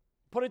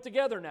 Put it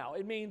together now.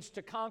 It means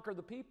to conquer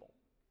the people.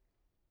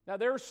 Now,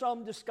 there's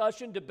some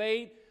discussion,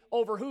 debate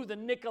over who the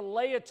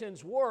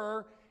Nicolaitans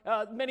were.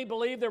 Many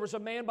believe there was a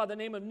man by the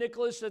name of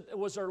Nicholas that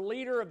was our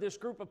leader of this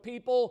group of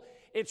people.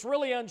 It's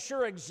really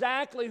unsure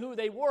exactly who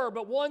they were,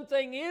 but one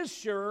thing is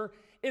sure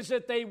is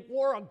that they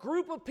were a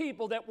group of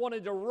people that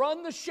wanted to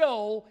run the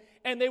show,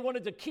 and they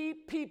wanted to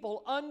keep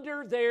people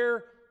under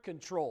their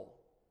control.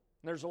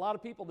 And there's a lot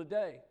of people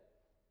today.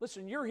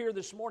 Listen, you're here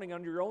this morning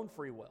under your own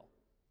free will.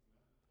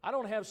 I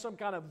don't have some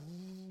kind of,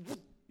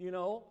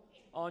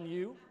 on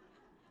you.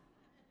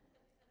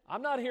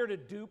 I'm not here to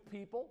dupe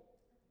people.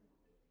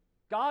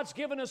 God's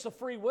given us a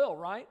free will,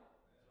 right?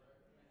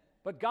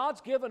 But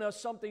God's given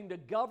us something to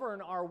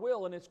govern our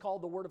will, and it's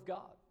called the Word of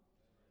God.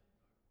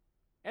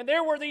 And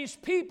there were these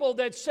people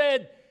that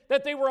said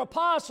that they were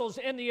apostles,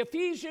 and the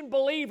Ephesian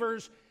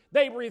believers,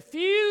 they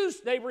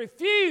refused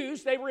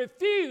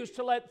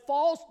to let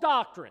false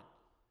doctrine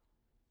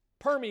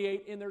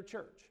permeate in their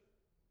church.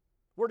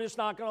 We're just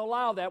not going to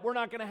allow that. We're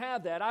not going to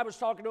have that. I was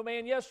talking to a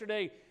man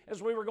yesterday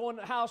as we were going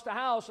house to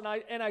house, and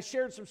I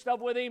shared some stuff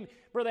with him.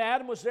 Brother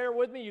Adam was there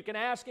with me. You can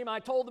ask him. I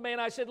told the man,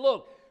 I said,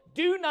 look,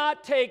 do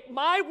not take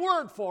my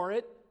word for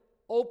it.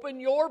 Open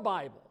your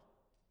Bible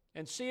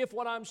and see if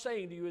what I'm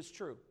saying to you is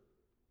true.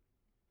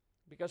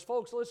 Because,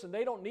 folks, listen,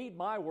 they don't need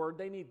my word.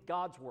 They need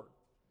God's word.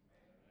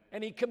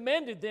 And he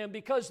commended them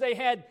because they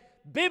had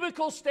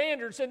biblical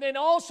standards, and then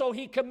also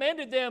he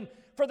commended them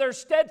for their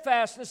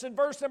steadfastness. In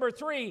verse number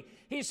 3,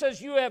 he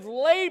says, you have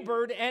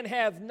labored and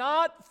have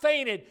not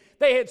fainted.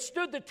 They had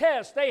stood the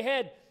test. They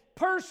had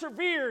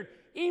persevered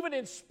even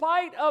in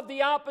spite of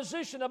the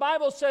opposition. The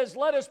Bible says,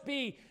 let us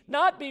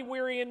not be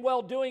weary in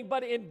well-doing,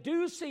 but in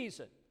due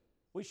season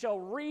we shall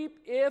reap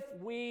if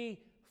we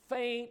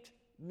faint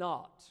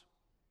not.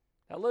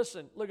 Now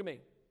listen, look at me.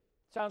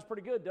 Sounds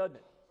pretty good, doesn't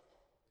it?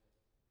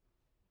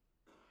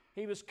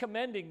 He was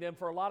commending them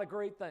for a lot of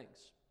great things.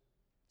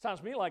 Sounds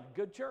to me like a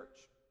good church.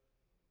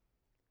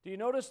 Do you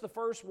notice the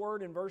first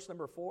word in verse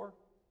number 4?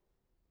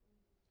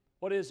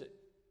 What is it?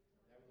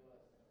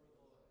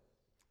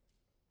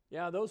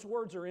 Yeah, those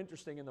words are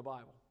interesting in the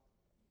Bible.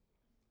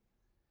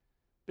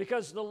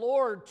 Because the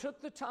Lord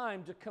took the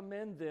time to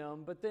commend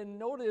them, but then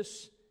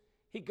notice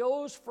he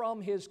goes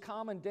from his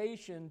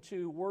commendation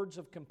to words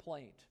of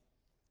complaint.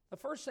 The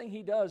first thing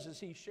he does is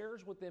he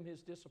shares with them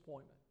his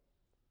disappointment.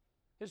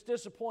 His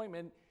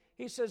disappointment,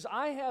 he says,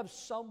 I have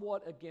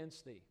somewhat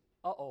against thee.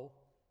 Uh-oh.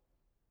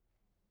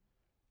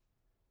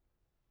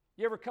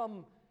 You ever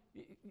come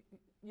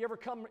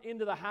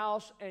into the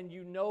house and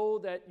you know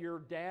that your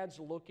dad's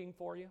looking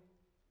for you?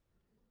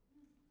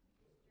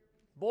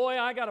 Boy,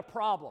 I got a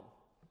problem.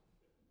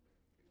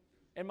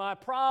 And my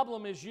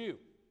problem is you.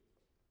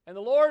 And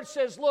the Lord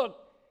says, look,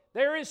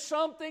 there is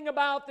something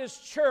about this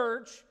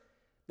church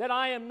that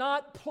I am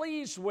not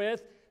pleased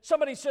with.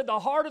 Somebody said the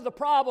heart of the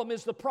problem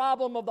is the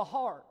problem of the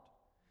heart.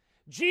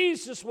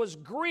 Jesus was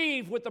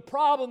grieved with the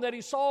problem that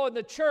he saw in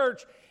the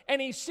church,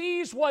 and he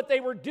sees what they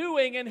were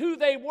doing and who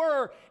they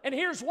were. And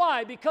here's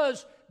why: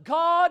 because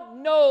God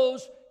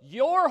knows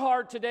your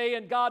heart today,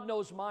 and God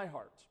knows my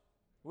heart.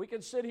 We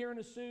can sit here in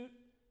a suit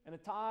and a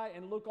tie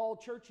and look all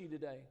churchy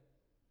today,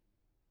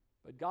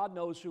 but God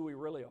knows who we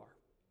really are.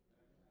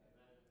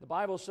 The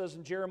Bible says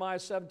in Jeremiah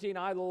 17,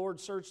 I, the Lord,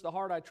 search the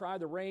heart, I try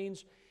the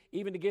reins,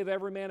 even to give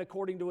every man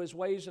according to his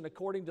ways and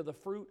according to the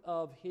fruit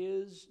of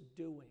his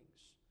doings.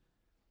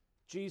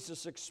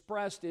 Jesus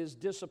expressed his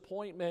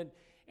disappointment,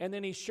 and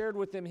then he shared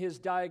with them his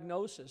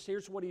diagnosis.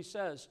 Here's what he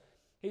says.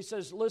 He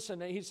says, listen,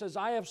 he says,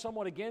 I have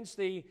somewhat against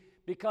thee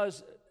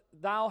because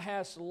thou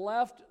hast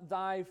left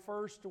thy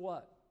first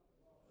what?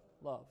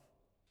 Love.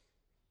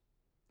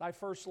 Thy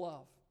first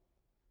love.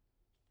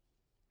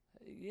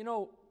 You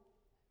know,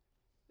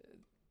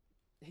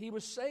 he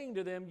was saying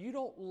to them, you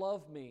don't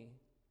love me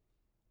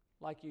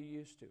like you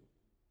used to.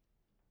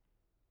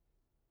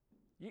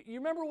 You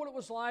remember what it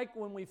was like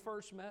when we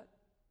first met?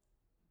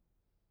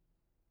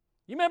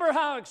 You remember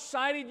how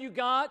excited you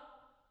got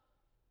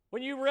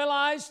when you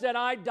realized that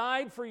I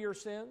died for your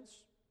sins?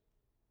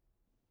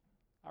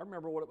 I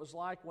remember what it was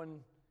like when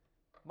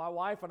my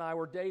wife and I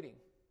were dating.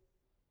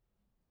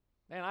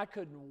 Man, I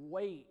couldn't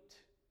wait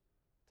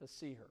to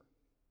see her.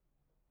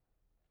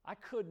 I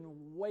couldn't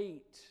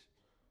wait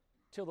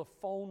till the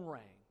phone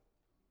rang.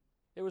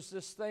 It was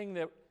this thing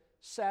that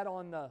sat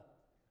on the...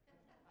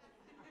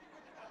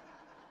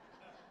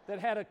 that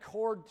had a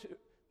cord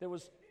that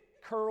was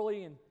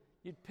curly, and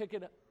you'd pick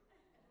it up.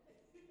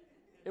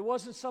 It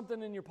wasn't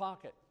something in your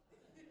pocket.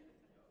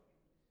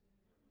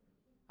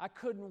 I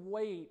couldn't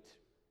wait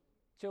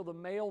till the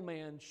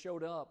mailman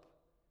showed up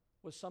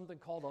with something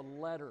called a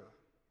letter.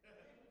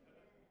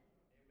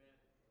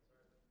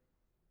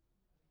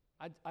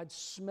 I'd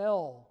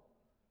smell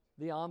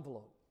the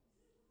envelope.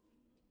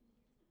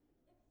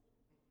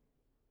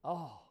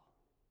 Oh,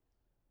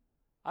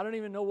 I don't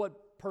even know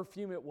what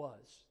perfume it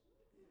was,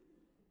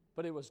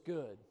 but it was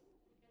good.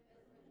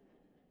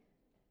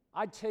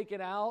 I'd take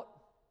it out,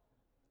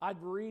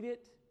 I'd read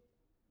it,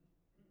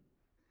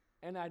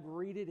 and I'd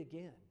read it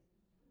again.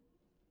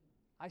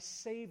 I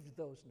saved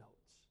those notes.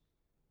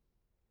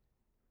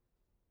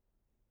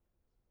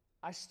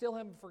 I still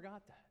haven't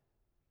forgot that.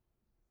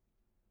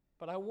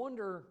 But I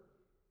wonder,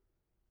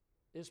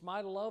 is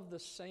my love the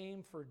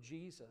same for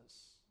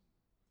Jesus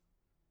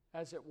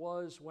as it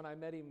was when I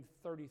met him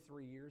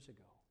 33 years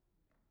ago?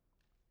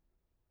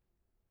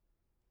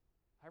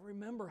 I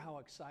remember how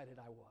excited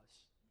I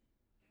was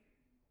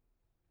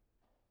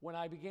when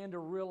I began to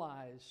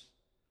realize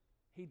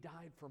he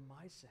died for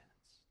my sins.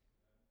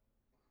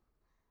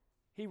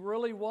 He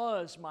really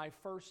was my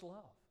first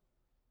love.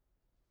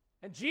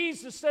 And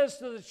Jesus says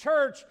to the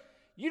church,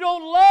 you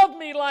don't love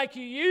me like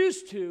you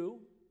used to.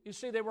 You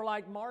see, they were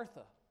like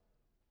Martha.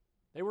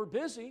 They were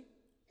busy.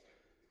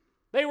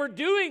 They were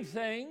doing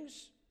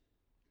things,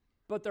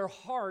 but their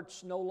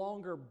hearts no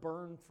longer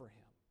burned for him.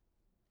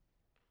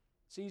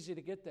 It's easy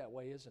to get that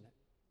way, isn't it?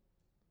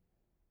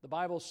 The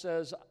Bible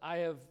says,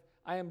 I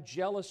am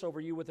jealous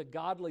over you with a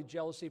godly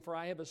jealousy, for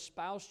I have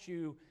espoused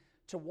you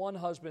to one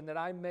husband, that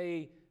I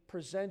may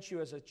presents you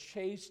as a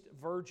chaste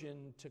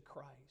virgin to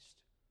Christ.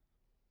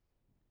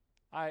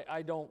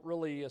 I don't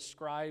really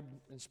ascribe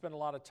and spend a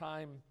lot of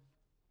time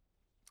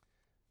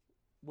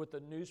with the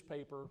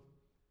newspaper,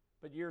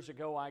 but years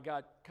ago I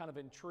got kind of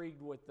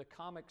intrigued with the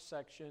comic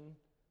section.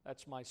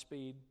 That's my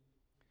speed.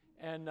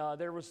 And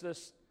there was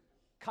this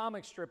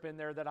comic strip in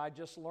there that I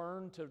just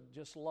learned to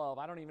just love.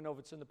 I don't even know if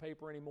it's in the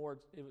paper anymore.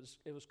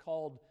 It was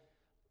called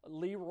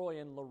Leroy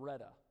and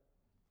Loretta,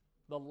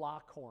 the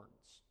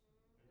Lockhorns.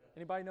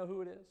 Anybody know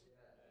who it is?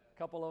 A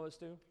couple of us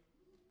do.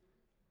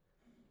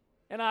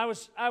 And I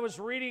was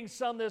reading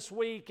some this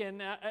week,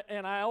 and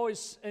I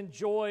always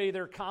enjoy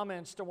their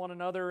comments to one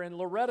another. And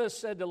Loretta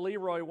said to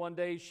Leroy one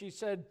day, she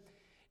said,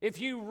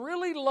 "If you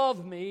really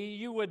love me,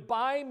 you would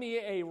buy me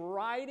a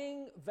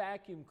riding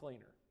vacuum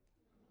cleaner."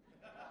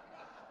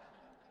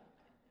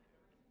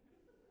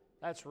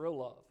 That's real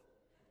love.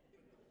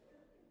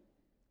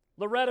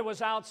 Loretta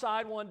was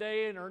outside one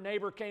day, and her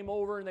neighbor came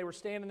over, and they were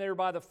standing there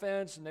by the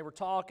fence, and they were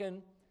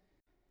talking.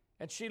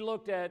 And she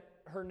looked at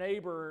her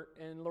neighbor,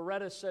 and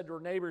Loretta said to her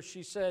neighbor,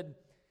 she said,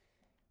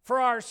 "For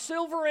our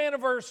silver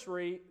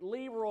anniversary,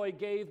 Leroy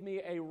gave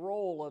me a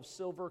roll of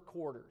silver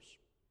quarters."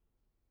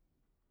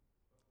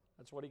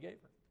 That's what he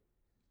gave her.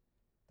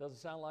 Doesn't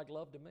sound like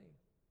love to me.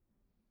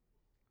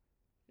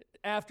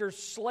 After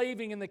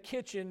slaving in the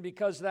kitchen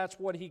because that's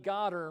what he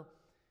got her,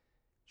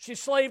 she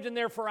slaved in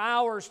there for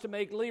hours to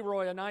make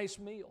Leroy a nice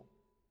meal.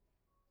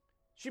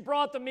 She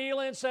brought the meal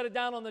in, set it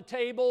down on the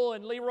table,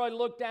 and Leroy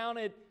looked down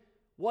at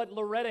what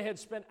Loretta had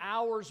spent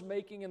hours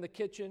making in the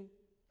kitchen.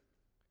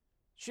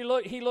 He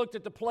looked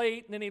at the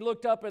plate, and then he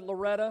looked up at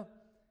Loretta,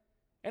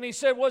 and he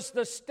said, "Was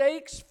the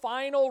steak's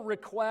final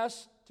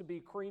request to be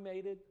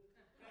cremated?"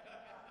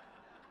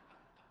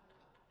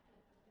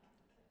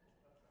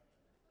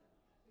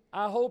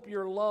 I hope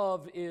your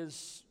love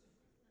is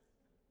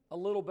a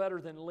little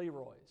better than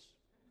Leroy's.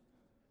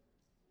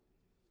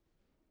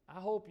 I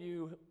hope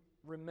you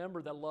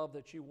remember the love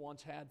that you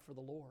once had for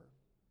the Lord.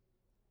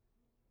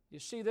 You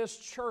see, this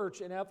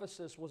church in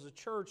Ephesus was a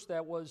church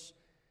that was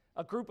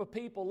a group of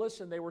people,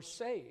 listen, they were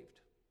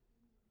saved.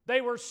 They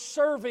were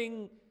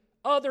serving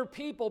other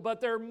people,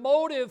 but their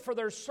motive for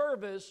their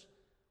service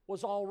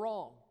was all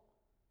wrong.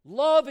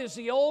 Love is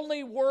the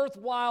only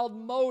worthwhile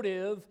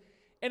motive,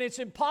 and it's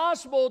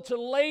impossible to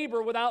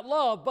labor without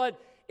love, but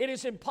it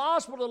is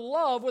impossible to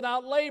love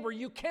without labor.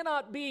 You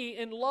cannot be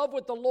in love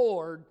with the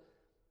Lord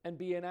and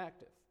be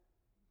inactive.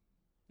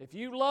 If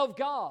you love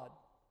God,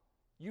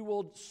 you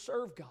will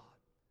serve God.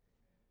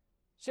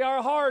 See,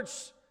 our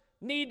hearts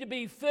need to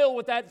be filled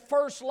with that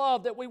first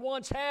love that we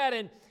once had,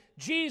 and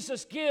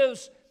Jesus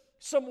gives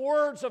some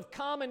words of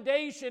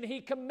commendation.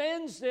 He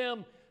commends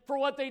them for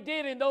what they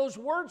did, and those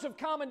words of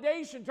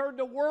commendation turn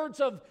to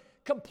words of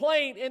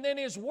complaint, and then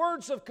his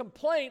words of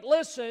complaint,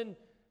 listen,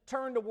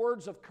 turn to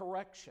words of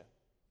correction.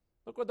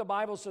 Look what the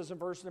Bible says in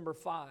verse number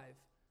 5.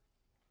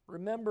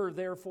 "Remember,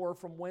 therefore,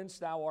 from whence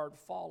thou art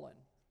fallen,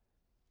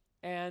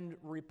 and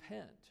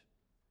repent,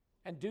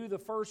 and do the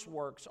first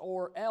works,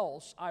 or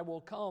else I will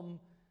come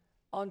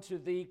unto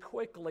thee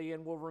quickly,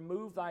 and will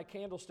remove thy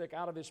candlestick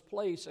out of his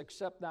place,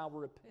 except thou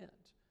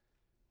repent."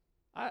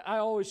 I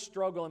always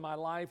struggle in my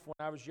life when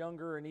I was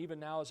younger, and even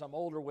now as I'm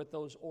older, with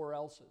those or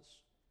elses.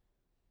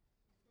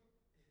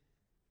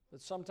 But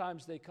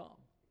sometimes they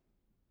come.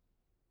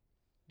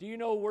 Do you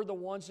know we're the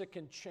ones that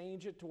can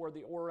change it to where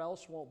the or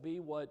else won't be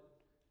what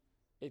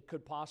it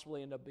could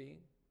possibly end up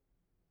being?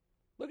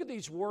 Look at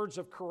these words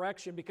of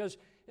correction, because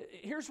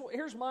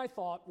here's my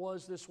thought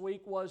was this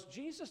week was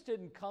Jesus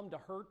didn't come to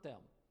hurt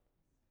them.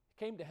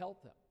 He came to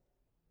help them.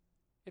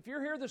 If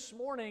you're here this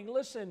morning,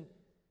 listen,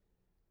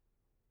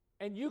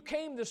 and you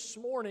came this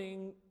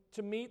morning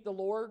to meet the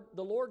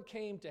Lord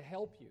came to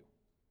help you.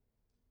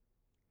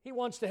 He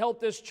wants to help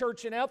this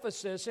church in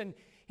Ephesus, and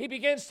he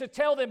begins to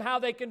tell them how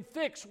they can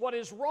fix what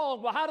is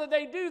wrong. Well, how do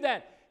they do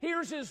that?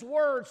 Here's his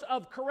words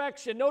of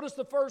correction. Notice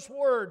the first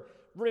word,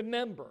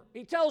 remember.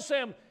 He tells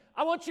them,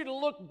 I want you to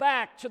look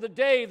back to the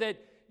day that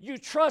you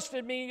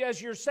trusted me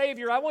as your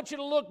Savior. I want you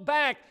to look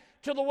back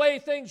to the way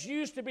things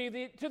used to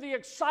be, to the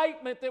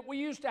excitement that we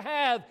used to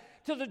have,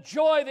 to the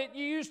joy that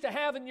you used to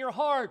have in your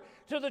heart,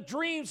 to the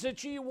dreams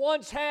that you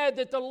once had,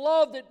 that the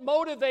love that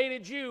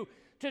motivated you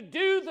to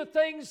do the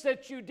things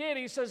that you did.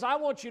 He says, I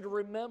want you to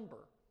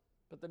remember.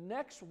 But the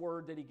next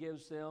word that he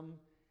gives them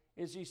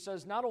is he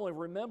says, not only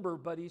remember,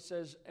 but he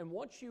says, and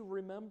once you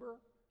remember,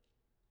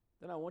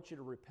 then I want you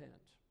to repent.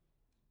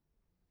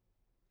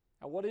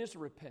 Now, what is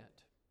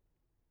repent?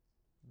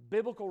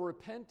 Biblical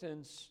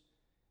repentance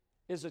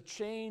is a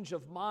change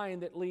of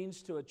mind that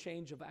leads to a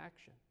change of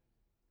action.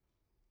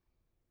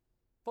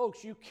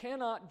 Folks, you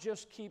cannot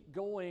just keep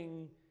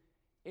going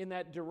in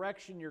that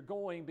direction you're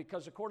going,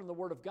 because according to the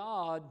Word of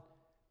God,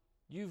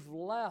 you've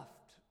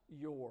left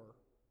your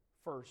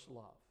first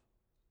love.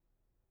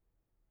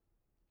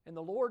 And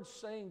the Lord's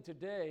saying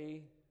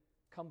today,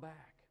 come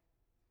back.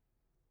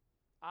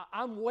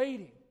 I'm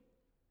waiting.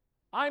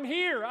 I'm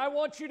here. I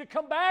want you to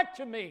come back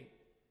to me.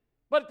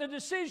 But the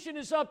decision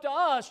is up to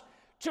us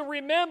to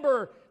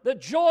remember the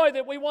joy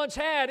that we once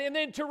had, and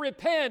then to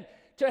repent,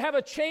 to have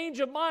a change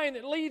of mind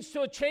that leads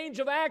to a change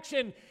of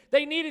action.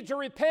 They needed to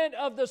repent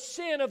of the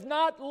sin of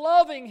not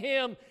loving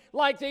Him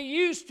like they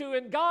used to.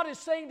 And God is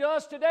saying to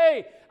us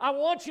today, I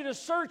want you to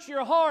search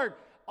your heart.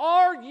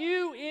 Are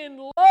you in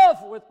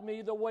love with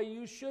me the way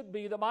you should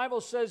be? The Bible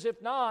says if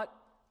not,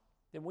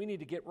 then we need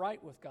to get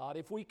right with God.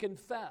 If we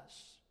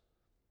confess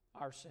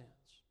our sins,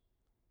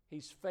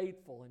 He's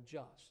faithful and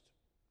just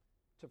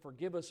to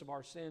forgive us of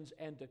our sins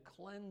and to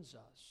cleanse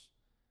us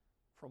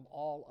from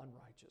all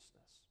unrighteousness.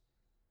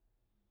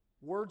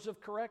 Words of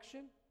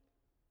correction,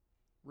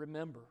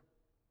 remember.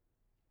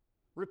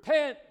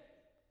 Repent.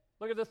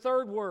 Look at the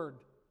third word,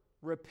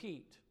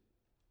 repeat.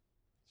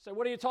 So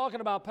what are you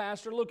talking about,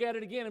 Pastor? Look at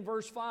it again in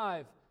verse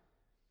 5.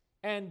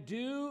 And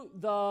do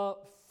the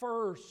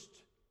first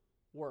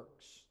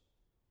works.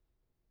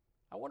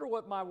 I wonder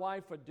what my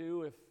wife would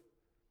do if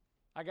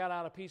I got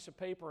out a piece of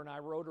paper and I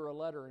wrote her a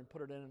letter and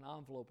put it in an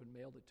envelope and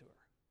mailed it to her.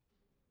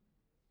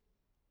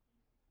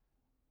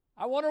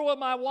 I wonder what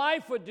my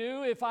wife would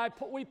do if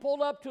we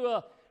pulled up to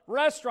a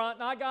restaurant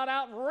and I got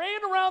out and ran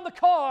around the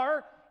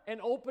car and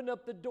opened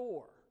up the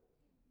door.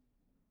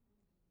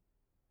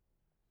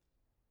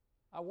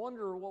 I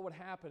wonder what would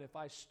happen if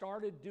I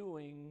started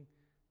doing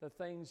the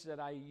things that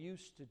I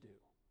used to do.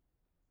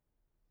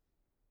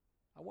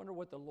 I wonder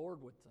what the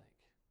Lord would think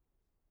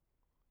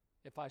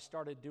if I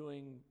started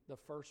doing the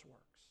first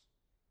works,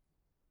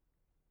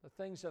 the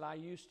things that I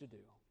used to do.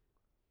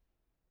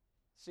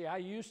 See, I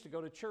used to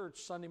go to church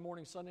Sunday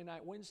morning, Sunday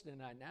night, Wednesday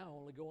night. Now I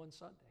only go on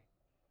Sunday.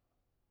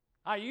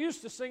 I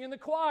used to sing in the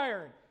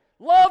choir,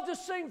 love to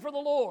sing for the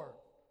Lord.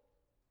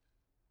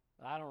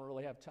 I don't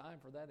really have time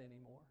for that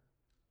anymore.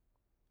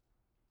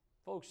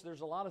 Folks,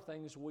 there's a lot of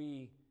things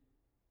we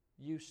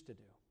used to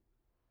do.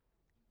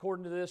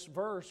 According to this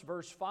verse,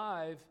 verse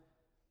 5,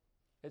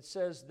 it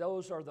says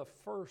those are the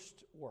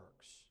first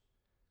works.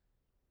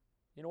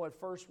 You know what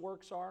first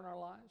works are in our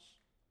lives?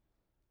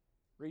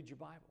 Read your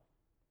Bible.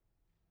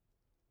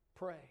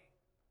 Pray.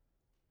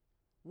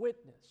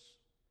 Witness.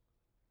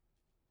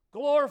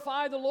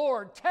 Glorify the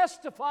Lord.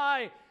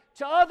 Testify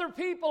to other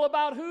people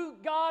about who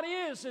God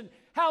is and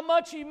how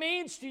much He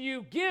means to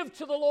you. Give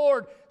to the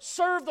Lord.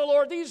 Serve the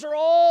Lord. These are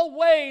all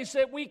ways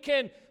that we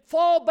can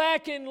fall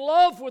back in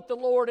love with the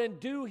Lord and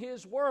do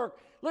His work.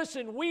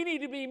 Listen, we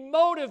need to be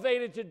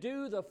motivated to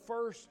do the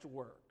first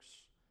works.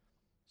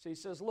 So He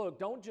says, look,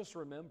 don't just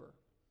remember.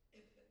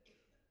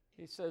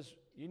 He says,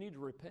 you need to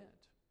repent.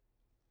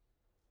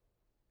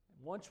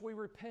 And once we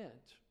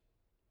repent,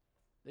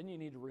 then you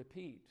need to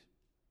repeat.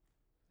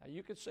 Now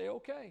you could say,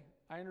 okay,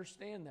 I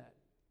understand that.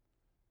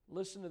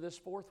 Listen to this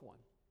fourth one.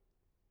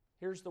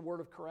 Here's the word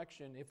of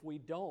correction. If we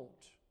don't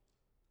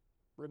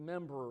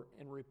remember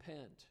and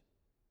repent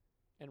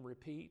and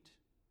repeat,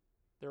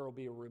 there will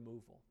be a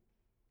removal.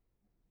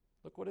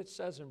 Look what it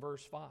says in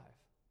verse 5. It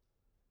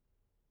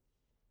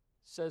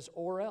says,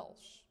 or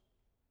else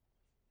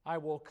I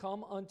will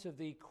come unto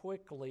thee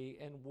quickly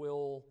and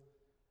will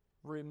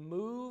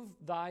remove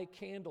thy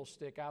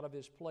candlestick out of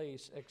his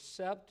place,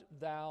 except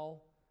thou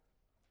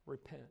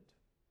repent.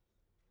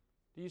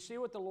 Do you see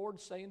what the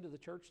Lord's saying to the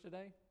church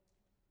today?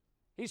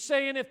 He's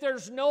saying if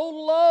there's no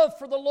love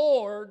for the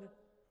Lord,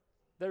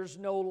 there's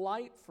no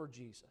light for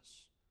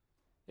Jesus.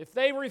 If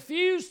they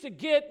refuse to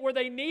get where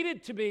they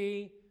needed to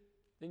be,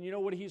 then you know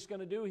what He's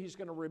going to do? He's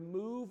going to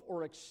remove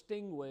or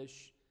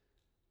extinguish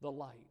the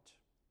light.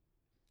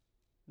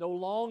 No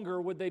longer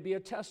would they be a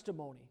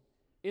testimony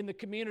in the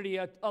community.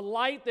 A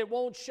light that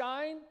won't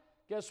shine,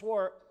 guess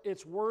what?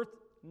 It's worth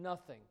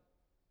nothing.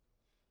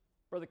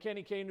 Brother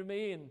Kenny came to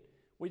me and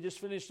we just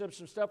finished up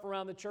some stuff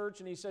around the church,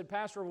 and he said,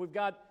 Pastor, we've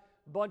got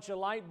a bunch of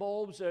light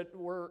bulbs that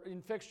were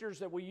in fixtures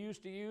that we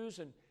used to use,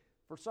 and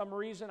for some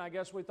reason, I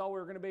guess we thought we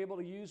were going to be able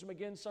to use them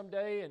again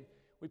someday, and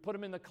we put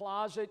them in the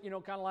closet, you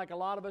know, kind of like a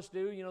lot of us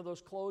do, you know,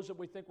 those clothes that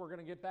we think we're going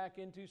to get back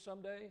into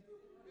someday.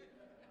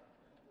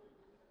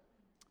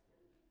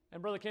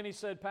 And Brother Kenny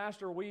said,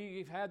 Pastor,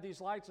 we've had these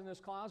lights in this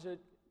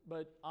closet,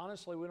 but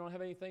honestly, we don't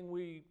have anything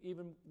we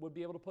even would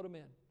be able to put them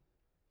in.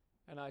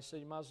 And I said,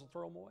 you might as well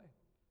throw them away.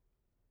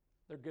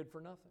 They're good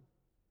for nothing.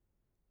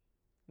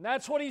 And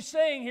that's what he's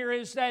saying here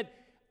is that,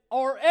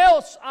 or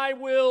else I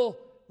will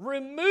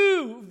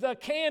remove the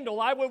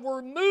candle. I will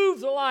remove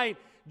the light.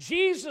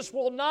 Jesus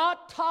will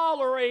not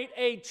tolerate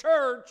a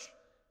church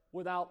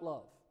without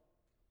love.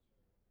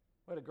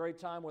 We had a great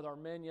time with our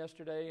men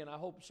yesterday, and I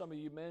hope some of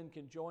you men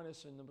can join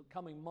us in the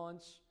coming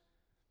months.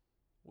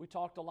 We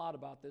talked a lot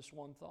about this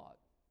one thought,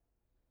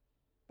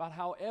 about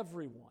how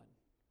everyone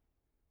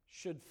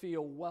should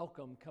feel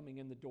welcome coming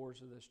in the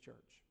doors of this church.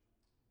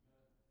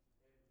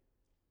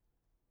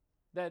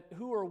 That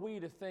who are we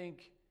to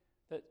think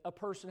that a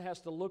person has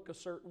to look a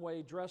certain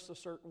way, dress a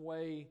certain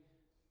way,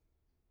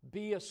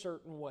 be a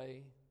certain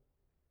way?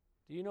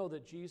 Do you know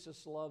that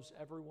Jesus loves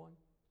everyone?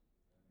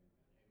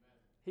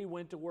 He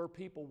went to where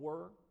people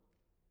were,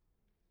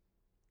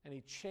 and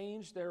He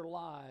changed their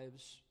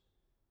lives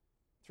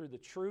through the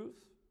truth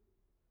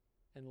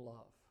and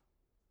love.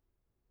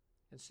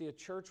 And see, a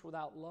church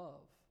without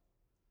love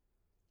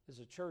is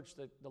a church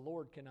that the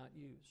Lord cannot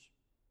use.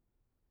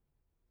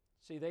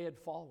 See, they had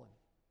fallen.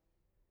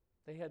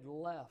 They had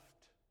left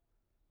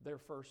their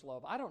first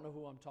love. I don't know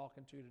who I'm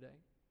talking to today.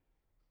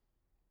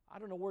 I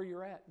don't know where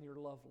you're at in your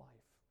love life.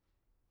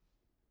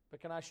 But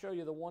can I show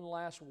you the one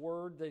last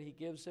word that he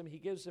gives him? He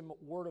gives him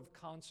a word of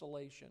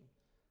consolation.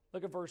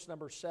 Look at verse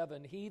number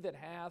 7. He that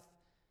hath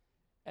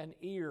an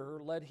ear,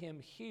 let him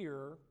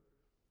hear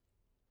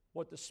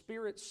what the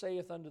Spirit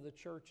saith unto the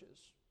churches.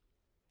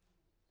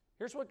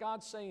 Here's what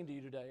God's saying to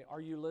you today.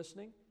 Are you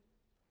listening?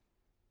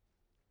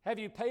 Have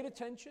you paid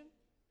attention?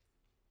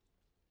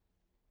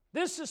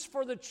 This is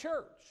for the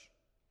church.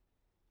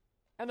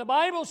 And the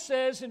Bible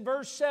says in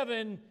verse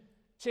 7,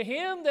 to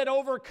him that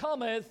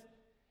overcometh,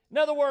 in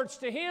other words,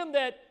 to him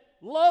that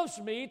loves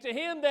me, to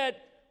him that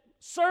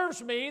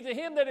serves me, to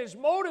him that is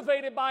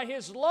motivated by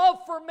his love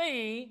for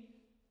me,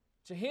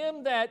 to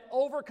him that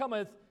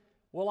overcometh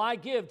will I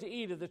give to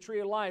eat of the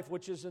tree of life,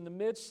 which is in the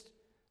midst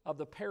of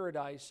the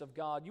paradise of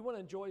God. You want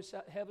to enjoy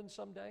heaven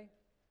someday?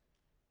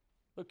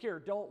 Look here,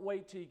 don't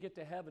wait till you get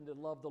to heaven to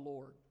love the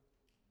Lord.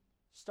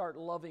 Start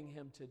loving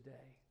Him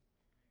today.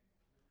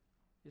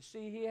 You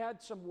see, He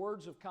had some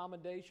words of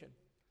commendation.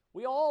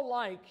 We all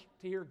like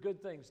to hear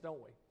good things,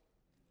 don't we?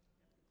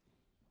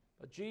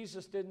 But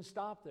Jesus didn't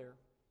stop there,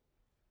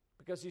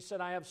 because He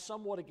said, I have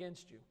somewhat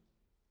against you.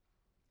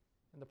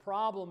 And the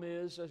problem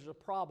is, there's a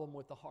problem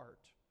with the heart.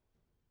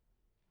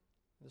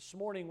 This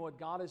morning, what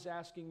God is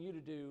asking you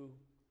to do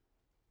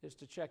is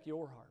to check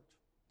your heart.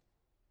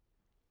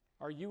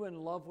 Are you in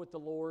love with the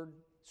Lord?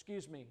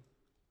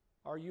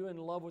 Are you in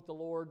love with the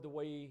Lord the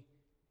way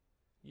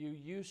you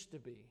used to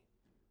be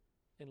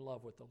in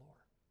love with the Lord?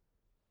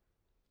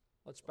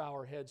 Let's bow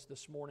our heads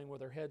this morning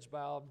with our heads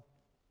bowed.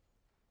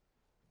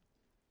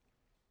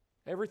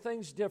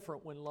 Everything's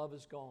different when love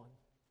is gone.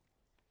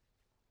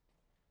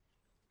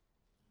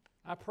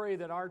 I pray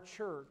that our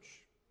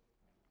church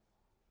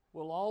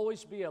will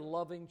always be a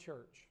loving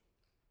church,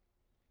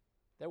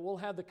 that we'll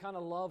have the kind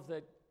of love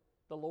that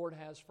the Lord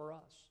has for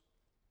us,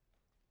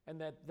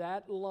 and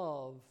that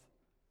love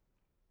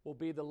will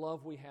be the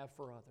love we have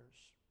for others.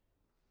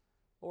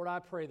 Lord, I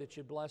pray that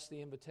you bless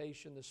the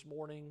invitation this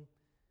morning.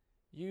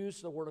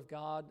 Use the Word of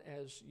God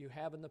as you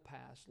have in the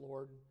past,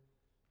 Lord,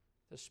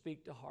 to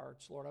speak to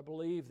hearts. Lord, I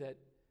believe that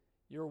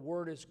your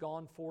Word has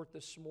gone forth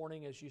this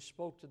morning as you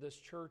spoke to this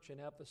church in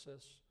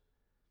Ephesus.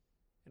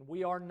 And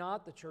we are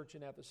not the church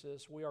in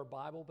Ephesus. We are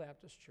Bible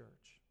Baptist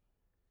Church.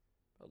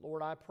 But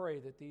Lord, I pray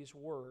that these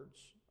words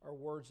are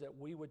words that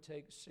we would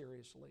take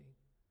seriously,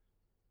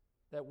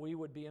 that we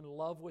would be in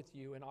love with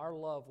you, and our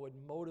love would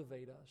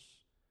motivate us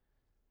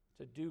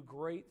to do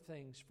great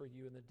things for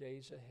you in the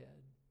days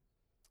ahead.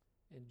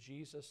 In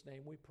Jesus'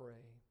 name we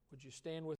pray. Would you stand with